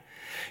 29.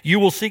 You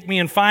will seek me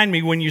and find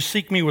me when you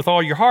seek me with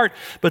all your heart.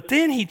 But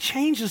then he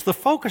changes the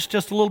focus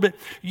just a little bit.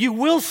 You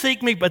will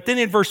seek me, but then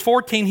in verse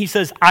 14 he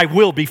says, I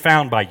will be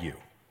found by you.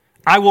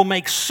 I will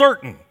make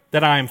certain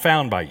that I am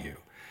found by you.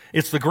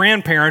 It's the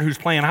grandparent who's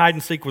playing hide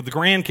and seek with the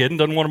grandkid and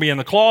doesn't want to be in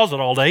the closet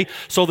all day,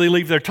 so they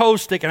leave their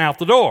toes sticking out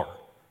the door,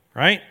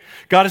 right?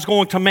 God is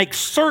going to make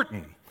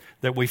certain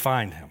that we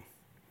find Him.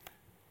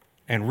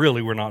 And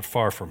really, we're not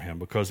far from Him,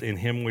 because in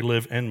Him we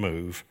live and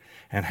move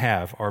and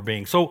have our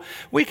being. So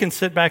we can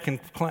sit back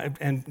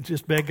and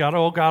just beg God,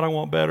 oh God, I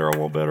want better, I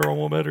want better, I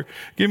want better.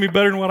 Give me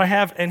better than what I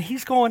have. And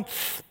He's going,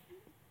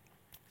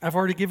 I've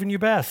already given you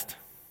best.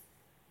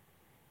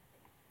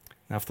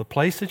 Now, if the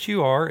place that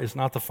you are is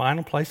not the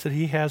final place that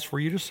He has for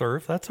you to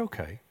serve, that's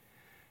okay.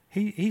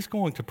 He's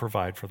going to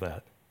provide for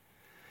that.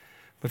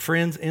 But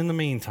friends, in the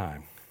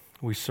meantime,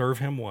 we serve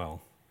Him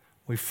well.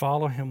 We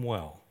follow Him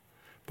well,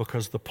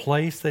 because the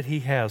place that He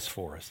has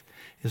for us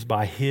is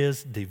by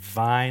His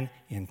divine,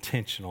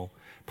 intentional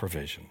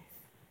provision.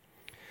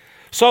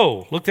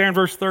 So, look there in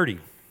verse 30.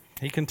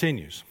 He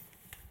continues,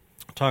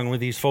 talking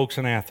with these folks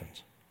in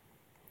Athens.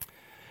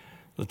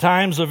 The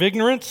times of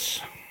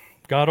ignorance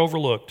God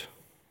overlooked,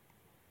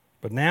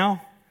 but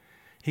now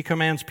He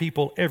commands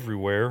people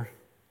everywhere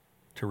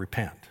to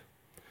repent.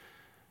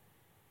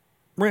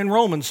 In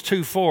Romans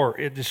 2:4,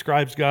 it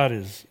describes God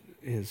as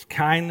His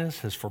kindness,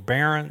 His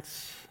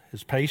forbearance,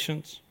 His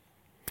patience.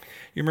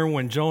 You remember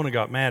when Jonah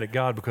got mad at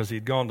God because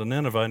he'd gone to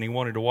Nineveh and he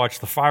wanted to watch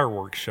the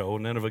fireworks show,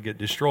 Nineveh get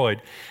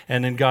destroyed,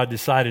 and then God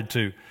decided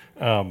to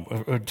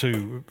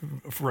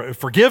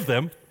forgive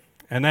them,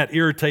 and that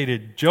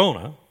irritated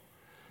Jonah.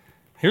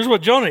 Here's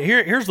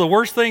the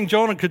worst thing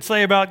Jonah could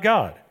say about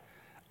God.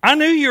 I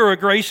knew you're a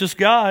gracious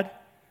God.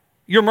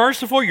 You're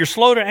merciful, you're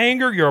slow to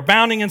anger, you're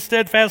abounding in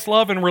steadfast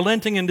love and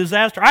relenting in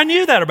disaster. I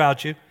knew that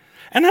about you.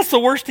 And that's the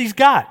worst he's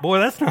got. Boy,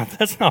 that's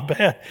not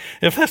bad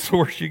if that's the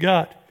worst you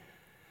got.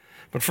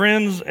 But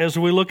friends, as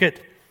we look at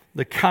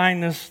the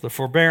kindness, the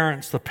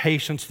forbearance, the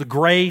patience, the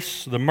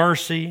grace, the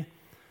mercy,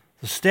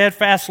 the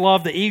steadfast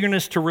love, the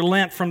eagerness to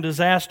relent from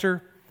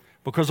disaster,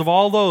 because of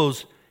all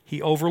those, He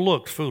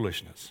overlooked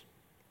foolishness.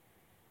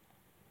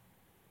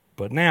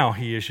 But now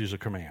He issues a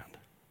command.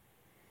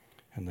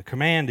 And the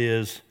command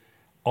is,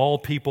 all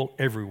people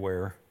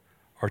everywhere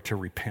are to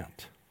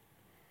repent.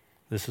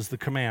 This is the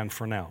command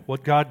for now.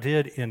 What God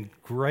did in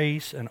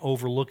grace and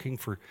overlooking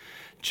for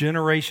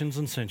generations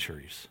and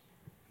centuries,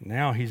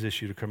 now He's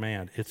issued a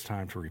command. It's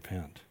time to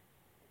repent.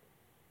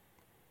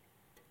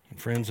 And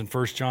friends, in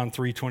 1 John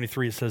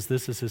 3:23, it says,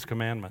 this is His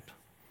commandment.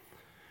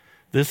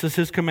 This is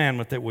His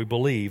commandment, that we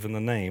believe in the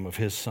name of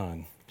His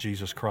Son,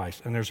 Jesus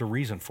Christ. And there's a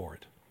reason for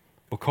it.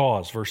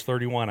 Because, verse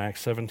 31,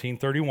 Acts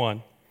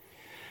 17:31,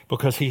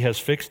 because He has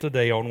fixed a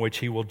day on which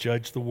He will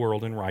judge the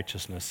world in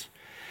righteousness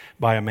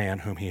by a man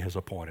whom He has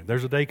appointed.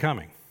 There's a day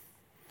coming.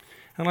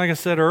 And like I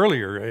said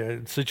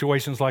earlier,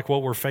 situations like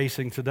what we're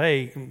facing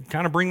today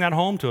kind of bring that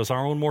home to us,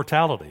 our own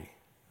mortality.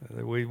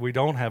 We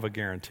don't have a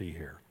guarantee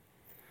here.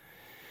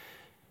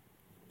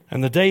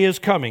 And the day is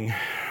coming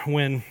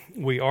when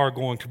we are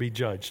going to be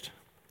judged.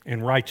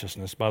 in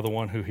righteousness by the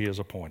one who he has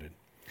appointed.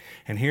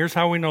 And here's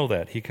how we know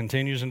that. He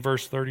continues in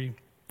verse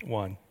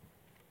 31.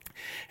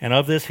 And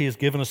of this he has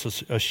given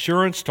us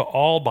assurance to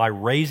all by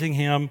raising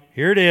him,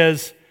 here it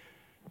is,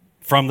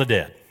 from the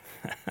dead.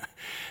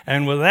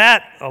 And with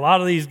that, a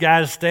lot of these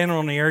guys standing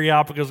on the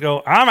Areopagus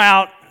go, I'm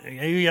out.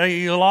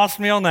 You lost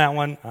me on that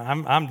one.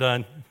 I'm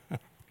done.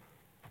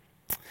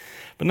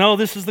 But no,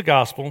 this is the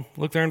gospel.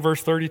 Look there in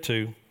verse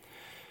 32.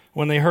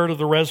 When they heard of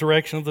the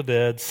resurrection of the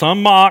dead,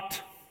 some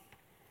mocked,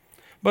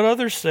 but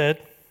others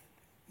said,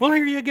 we'll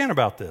hear you again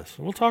about this.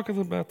 We'll talk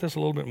about this a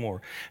little bit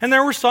more. And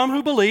there were some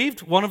who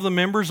believed. One of the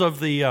members of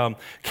the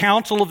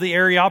council of the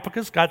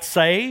Areopagus got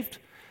saved.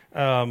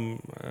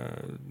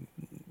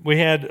 We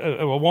had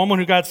a woman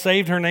who got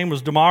saved. Her name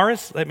was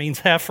Damaris. That means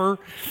heifer.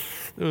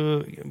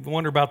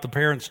 Wonder about the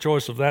parents'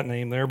 choice of that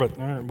name there,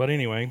 but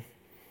anyway.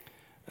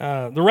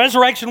 The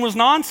resurrection was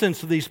nonsense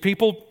to these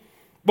people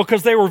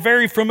because they were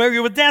very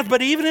familiar with death.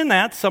 But even in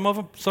that,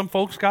 some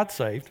folks got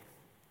saved.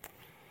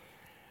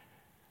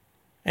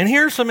 And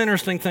here's some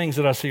interesting things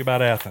that I see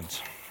about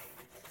Athens.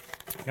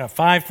 I got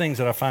 5 things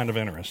that I find of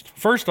interest.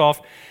 First off,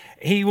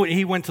 he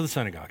went to the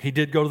synagogue. He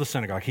did go to the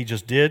synagogue. He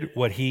just did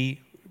what he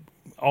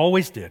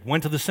always did.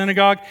 Went to the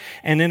synagogue,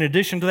 and in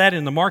addition to that,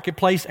 in the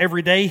marketplace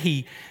every day,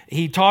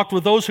 he talked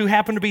with those who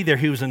happened to be there.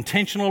 He was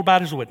intentional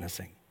about his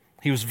witnessing.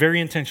 He was very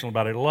intentional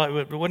about it.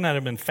 Wouldn't that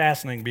have been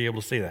fascinating to be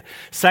able to see that?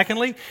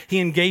 Secondly, he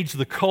engaged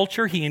the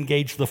culture. He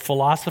engaged the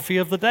philosophy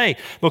of the day.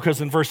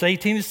 Because in verse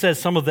 18 it says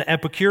some of the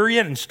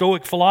Epicurean and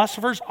Stoic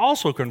philosophers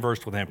also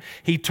conversed with him.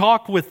 He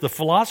talked with the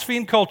philosophy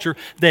and culture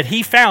that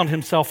he found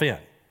himself in.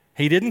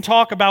 He didn't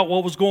talk about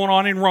what was going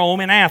on in Rome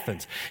and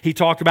Athens. He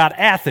talked about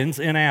Athens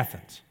in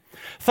Athens.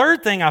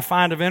 Third thing I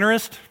find of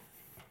interest,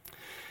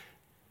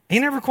 he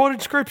never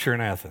quoted Scripture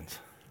in Athens.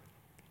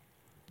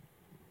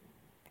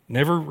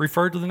 Never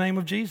referred to the name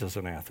of Jesus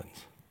in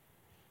Athens.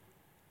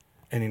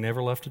 And he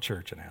never left a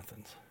church in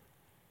Athens.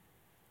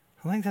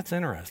 I think that's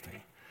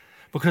interesting.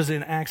 Because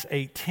in Acts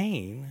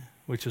 18,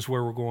 which is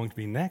where we're going to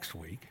be next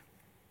week,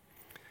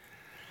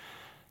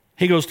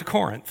 he goes to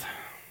Corinth.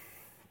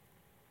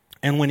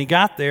 And when he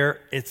got there,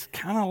 it's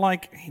kind of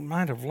like he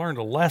might have learned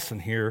a lesson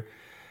here,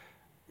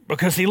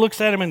 because he looks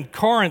at him in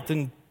Corinth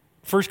in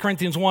 1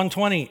 Corinthians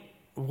 1:20.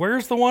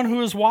 Where's the one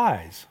who is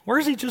wise? Where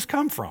does he just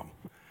come from?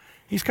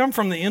 He's come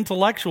from the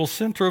intellectual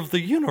center of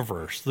the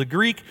universe, the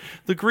Greek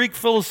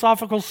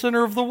philosophical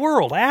center of the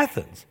world,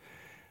 Athens.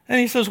 And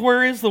he says,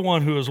 where is the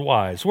one who is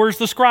wise? Where's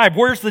the scribe?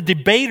 Where's the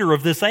debater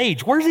of this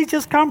age? Where's he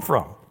just come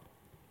from?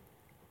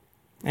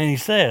 And he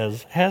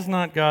says, has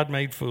not God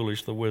made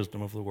foolish the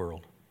wisdom of the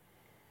world?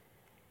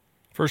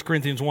 1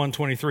 Corinthians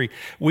 1:23,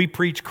 we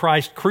preach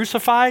Christ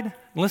crucified.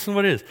 Listen to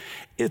what it is.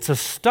 It's a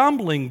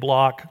stumbling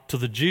block to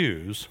the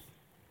Jews,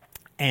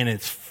 and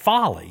it's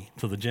folly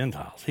to the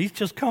Gentiles. He's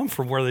just come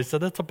from where they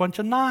said that's a bunch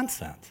of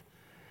nonsense.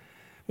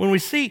 When we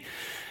see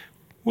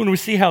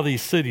how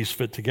these cities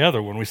fit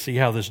together, when we see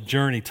how this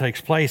journey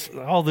takes place,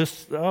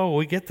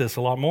 we get this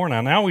a lot more now.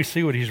 Now we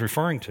see what he's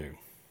referring to.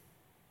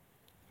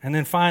 And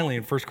then finally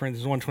in 1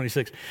 Corinthians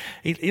 1:26,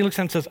 he looks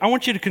at him and says, I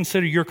want you to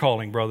consider your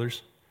calling,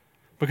 brothers,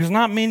 because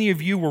not many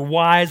of you were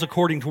wise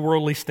according to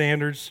worldly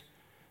standards.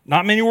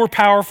 Not many were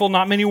powerful.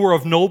 Not many were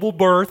of noble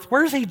birth.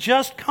 Where does he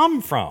just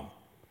come from?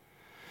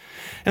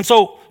 And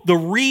so the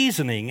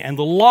reasoning and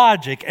the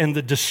logic and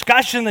the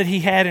discussion that he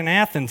had in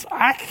Athens,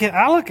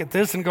 I look at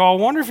this and go, I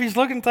wonder if he's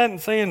looking at that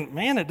and saying,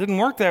 man, it didn't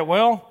work that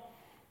well.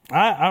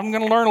 I'm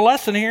going to learn a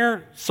lesson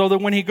here so that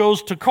when he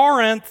goes to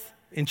Corinth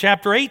in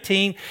chapter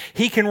 18,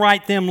 he can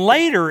write them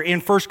later in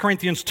 1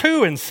 Corinthians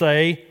 2 and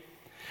say,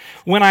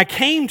 when I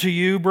came to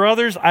you,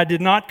 brothers, I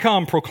did not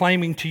come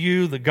proclaiming to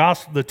you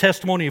the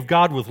testimony of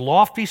God with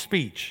lofty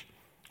speech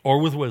or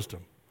with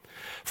wisdom.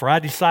 For I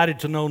decided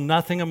to know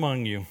nothing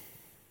among you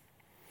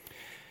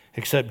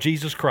except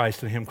Jesus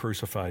Christ and him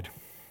crucified.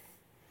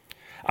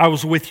 I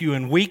was with you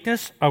in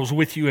weakness. I was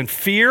with you in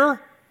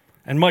fear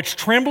and much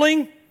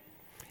trembling.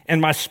 And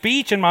my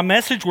speech and my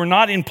message were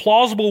not in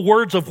plausible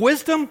words of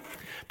wisdom,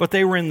 but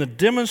they were in the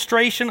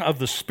demonstration of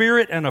the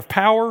Spirit and of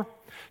power,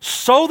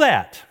 so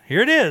that,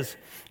 here it is,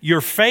 your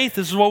faith,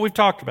 this is what we've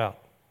talked about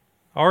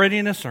already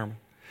in this sermon,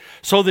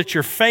 so that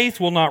your faith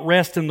will not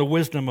rest in the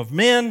wisdom of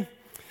men,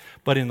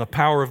 but in the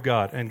power of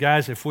God. And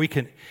guys, if we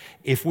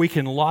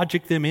can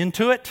logic them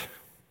into it,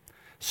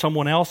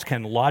 someone else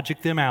can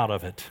logic them out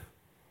of it.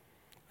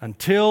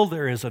 Until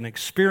there is an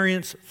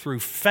experience through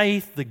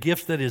faith, the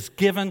gift that is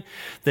given,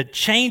 that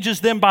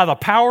changes them by the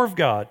power of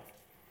God,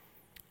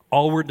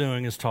 all we're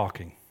doing is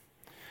talking.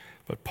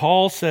 But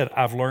Paul said,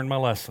 I've learned my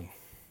lesson.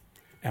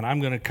 And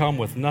I'm going to come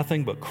with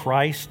nothing but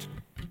Christ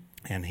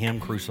and him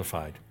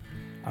crucified.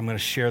 I'm going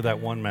to share that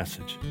one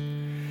message.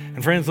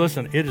 And friends,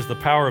 listen, it is the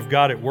power of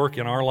God at work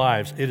in our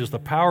lives. It is the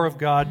power of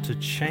God to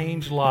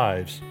change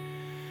lives,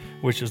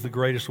 which is the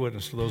greatest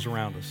witness to those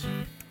around us.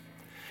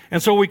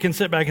 And so we can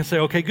sit back and say,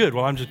 okay, good.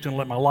 Well, I'm just going to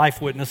let my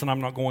life witness and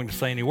I'm not going to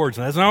say any words.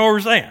 And that's not what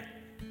we're saying.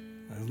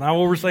 That's not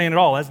what we're saying at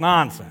all. That's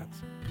nonsense.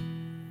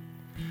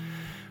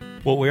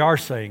 What we are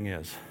saying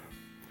is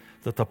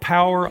that the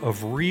power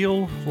of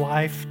real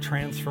life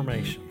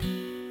transformation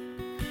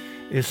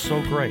is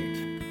so great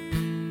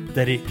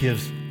that it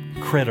gives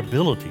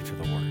credibility to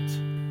the words.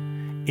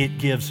 It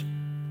gives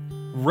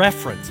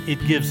reference. It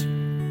gives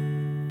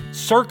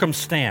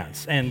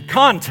circumstance and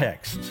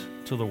context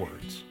to the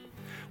words.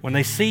 When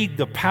they see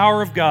the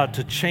power of God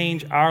to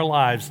change our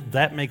lives,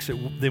 that makes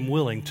them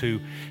willing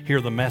to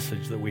hear the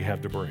message that we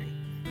have to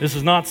bring. This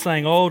is not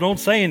saying, oh, don't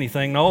say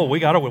anything. No, we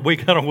got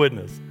to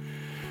witness.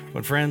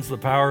 But friends, the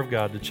power of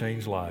God to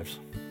change lives,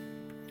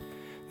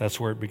 that's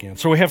where it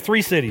begins. So we have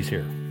 3 cities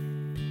here.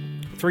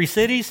 3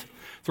 cities,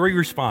 3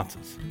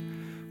 responses.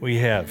 We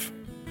have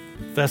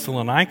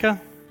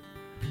Thessalonica.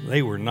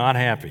 They were not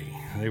happy.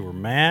 They were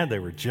mad. They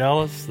were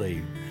jealous.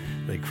 They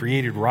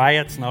created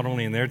riots not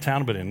only in their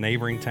town but in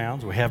neighboring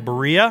towns. We have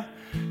Berea,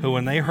 who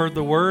when they heard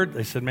the word,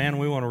 they said, man,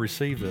 we want to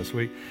receive this.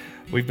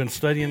 We've been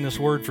studying this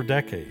word for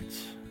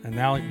decades, and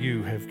now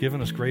you have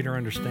given us greater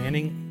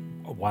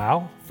understanding.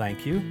 Wow,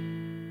 thank you.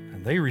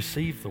 And they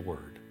received the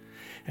word.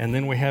 And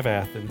then we have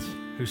Athens,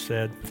 who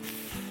said,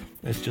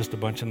 it's just a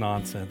bunch of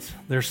nonsense.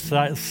 Their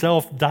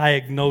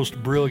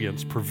self-diagnosed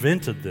brilliance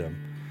prevented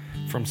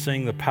them from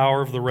seeing the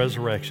power of the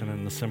resurrection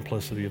and the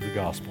simplicity of the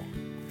gospel.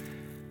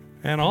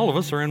 And all of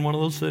us are in one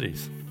of those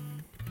cities.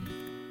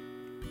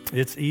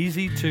 It's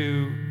easy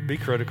to be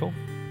critical.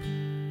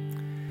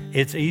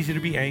 It's easy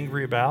to be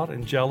angry about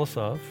and jealous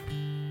of.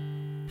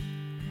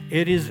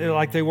 It is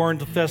like they were in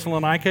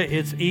Thessalonica.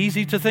 It's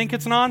easy to think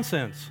it's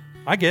nonsense.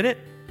 I get it.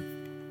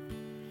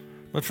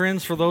 But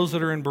friends, for those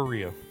that are in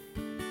Berea,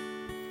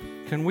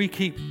 can we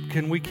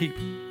keep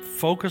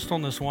focused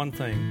on this one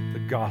thing, the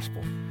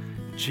gospel?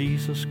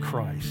 Jesus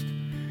Christ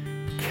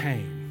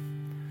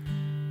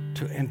came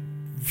to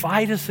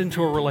invite us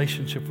into a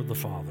relationship with the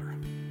Father.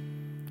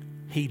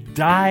 He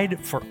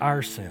died for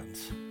our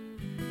sins.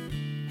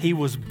 He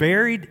was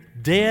buried,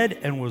 dead,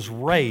 and was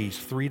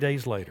raised 3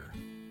 days later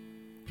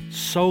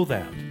so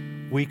that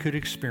we could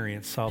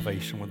experience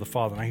salvation with the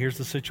Father. Now here's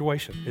the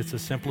situation. It's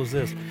as simple as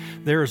this.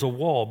 There is a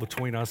wall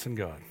between us and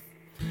God.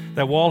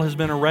 That wall has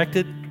been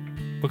erected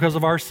because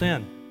of our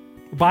sin.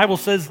 The Bible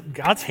says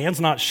God's hand's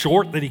not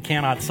short that He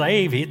cannot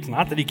save. It's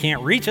not that He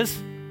can't reach us.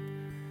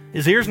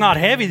 His ear's not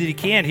heavy that He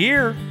can't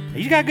hear.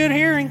 He's got good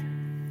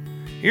hearing.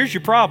 Here's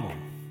your problem.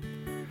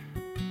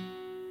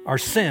 Our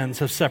sins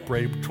have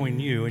separated between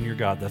you and your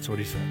God. That's what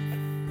He said.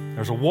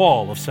 There's a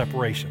wall of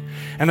separation.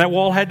 And that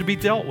wall had to be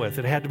dealt with.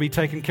 It had to be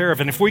taken care of.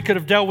 And if we could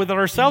have dealt with it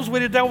ourselves,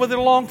 we'd have dealt with it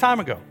a long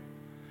time ago.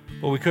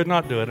 But we could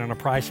not do it, and a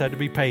price had to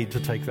be paid to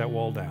take that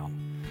wall down.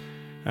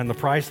 And the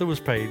price that was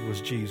paid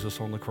was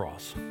Jesus on the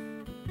cross.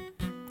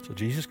 So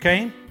Jesus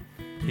came.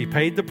 He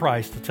paid the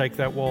price to take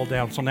that wall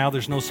down. So now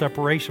there's no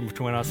separation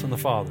between us and the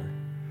Father.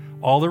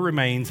 All that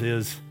remains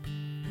is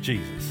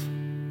Jesus.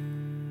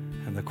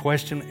 And the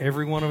question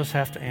every one of us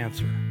have to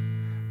answer,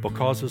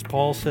 because as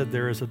Paul said,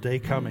 there is a day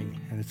coming,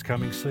 and it's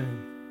coming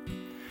soon,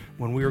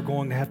 when we are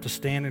going to have to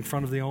stand in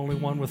front of the only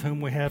one with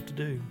whom we have to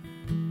do.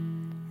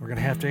 We're going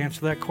to have to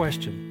answer that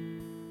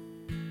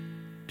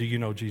question. Do you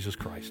know Jesus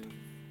Christ?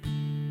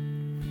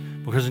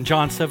 Because in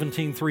John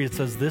 17:3 it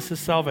says, this is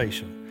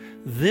salvation.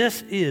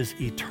 This is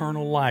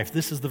eternal life.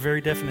 This is the very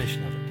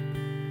definition of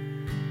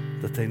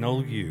it. That they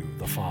know you,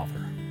 the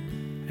Father,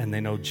 and they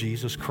know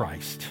Jesus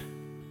Christ,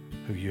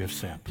 who you have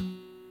sent.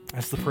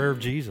 That's the prayer of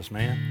Jesus,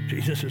 man.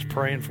 Jesus is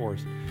praying for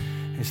us.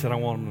 He said, I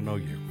want them to know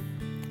you.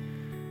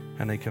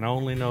 And they can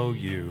only know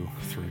you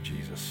through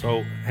Jesus.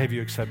 So have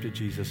you accepted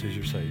Jesus as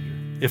your Savior?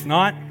 If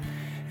not,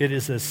 it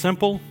is as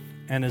simple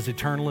and as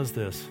eternal as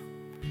this.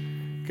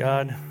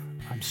 God,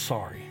 I'm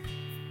sorry.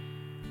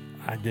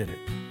 I did it.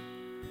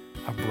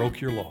 I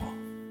broke your law,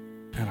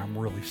 and I'm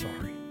really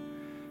sorry.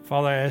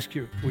 Father, I ask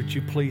you, would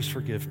you please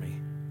forgive me?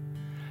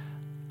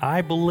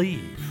 I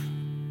believe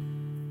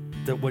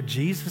that what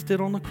Jesus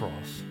did on the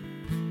cross,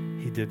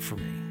 He did for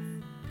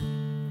me.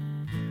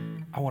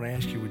 I want to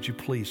ask you, would you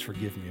please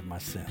forgive me of my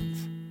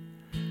sins?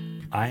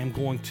 I am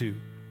going to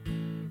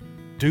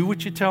do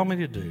what you tell me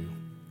to do.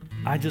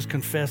 I just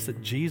confess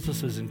that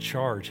Jesus is in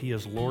charge. He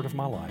is Lord of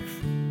my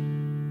life.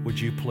 Would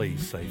you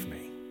please save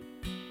me?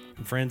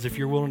 And friends, if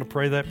you're willing to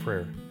pray that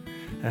prayer,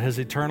 that has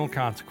eternal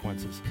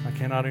consequences. I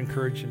cannot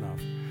encourage you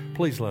enough.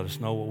 Please let us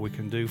know what we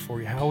can do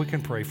for you, how we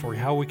can pray for you,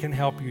 how we can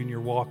help you in your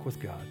walk with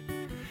God,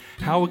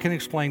 how we can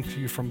explain to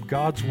you from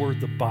God's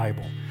Word, the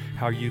Bible,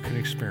 how you can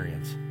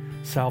experience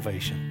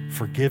salvation,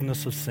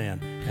 forgiveness of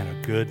sin, and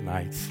a good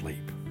night's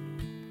sleep.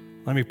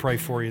 Let me pray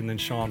for you, and then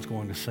Sean's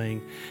going to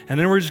sing. And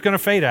then we're just going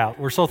to fade out.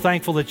 We're so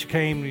thankful that you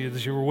came,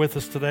 that you were with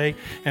us today.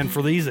 And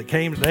for these that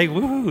came today,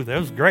 woohoo, that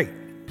was great.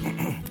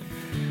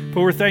 But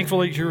we're thankful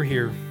that you're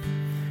here.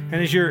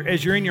 And as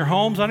you're in your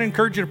homes, I'd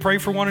encourage you to pray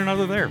for one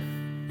another there.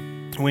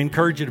 We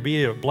encourage you to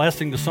be a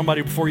blessing to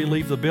somebody before you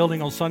leave the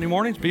building on Sunday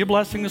mornings. Be a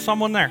blessing to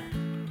someone there.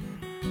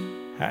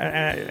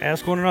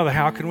 Ask one another,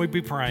 how can we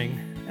be praying?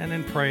 And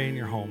then pray in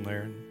your home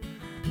there.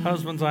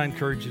 Husbands, I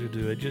encourage you to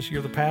do it.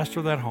 You're the pastor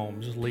of that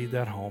home. Just lead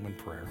that home in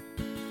prayer.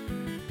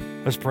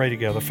 Let's pray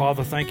together.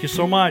 Father, thank you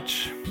so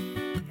much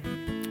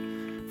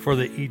for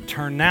the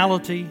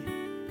eternality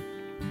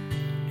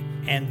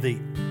and the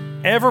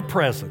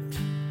ever-present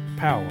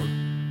power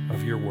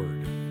of your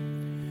word.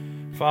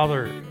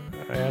 Father,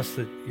 I ask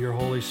that your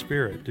Holy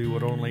Spirit do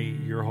what only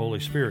your Holy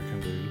Spirit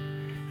can do,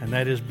 and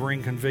that is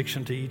bring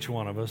conviction to each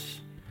one of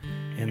us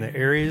in the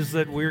areas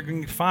that we're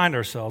going to find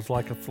ourselves,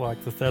 like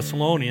the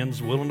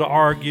Thessalonians, willing to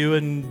argue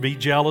and be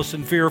jealous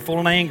and fearful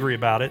and angry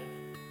about it.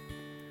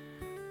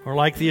 Or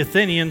like the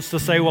Athenians to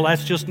say, well,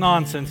 that's just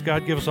nonsense.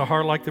 God, give us a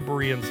heart like the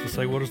Bereans to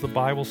say, what does the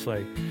Bible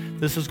say?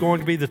 This is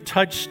going to be the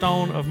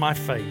touchstone of my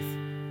faith.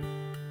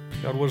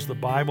 God, what does the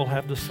Bible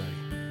have to say?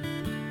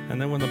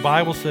 And then when the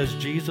Bible says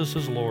Jesus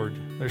is Lord,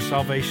 there's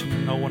salvation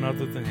in no one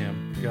other than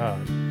Him.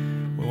 God,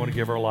 we want to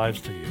give our lives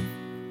to you.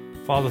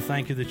 Father,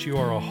 thank you that you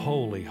are a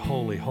holy,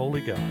 holy,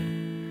 holy God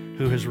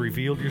who has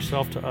revealed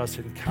yourself to us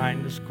in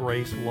kindness,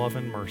 grace, love,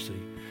 and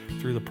mercy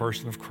through the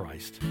person of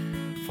Christ.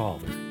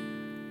 Father,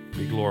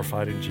 be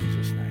glorified in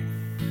Jesus' name.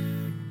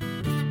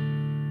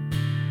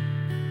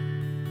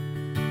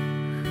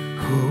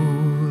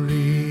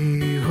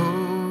 Holy,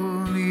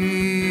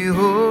 holy,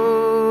 holy,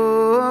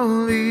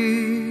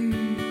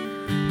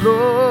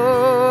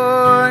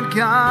 Lord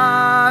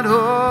God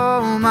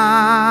Almighty,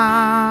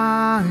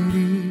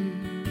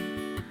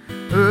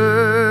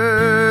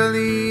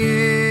 early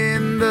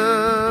in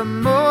the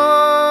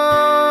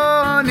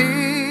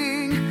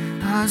morning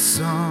a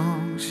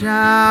song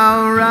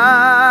shall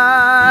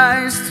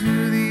rise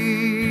to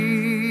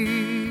thee.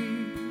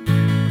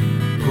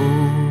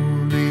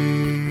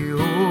 Holy,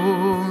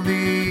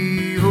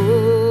 holy,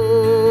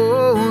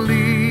 holy,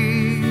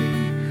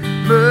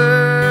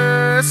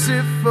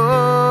 merciful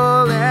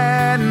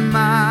and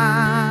mighty,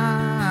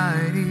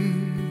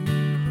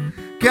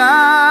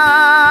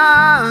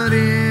 God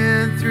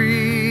in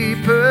three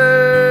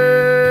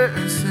persons,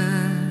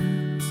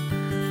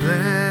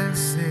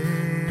 blessed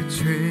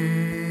Trinity.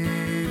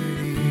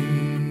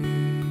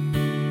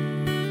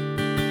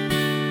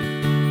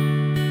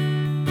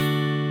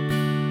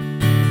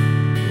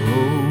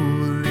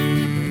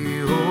 Holy,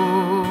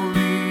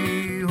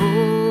 holy,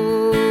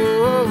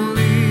 holy,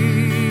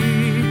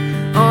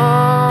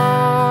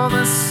 all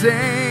the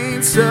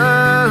saints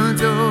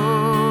adore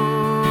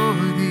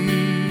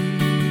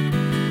thee,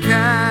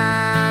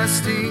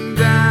 casting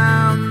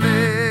down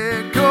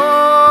their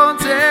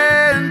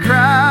golden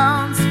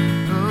crowns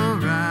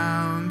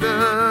around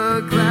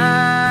the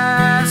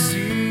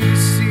glassy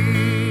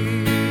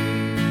sea.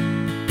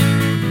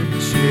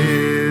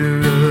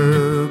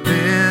 Cherubim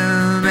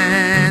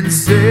and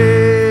seraphim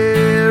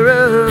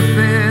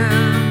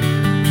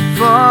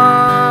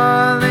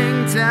falling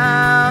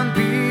down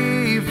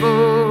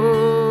before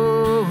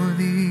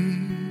thee,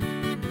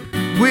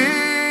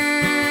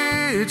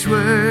 which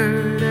were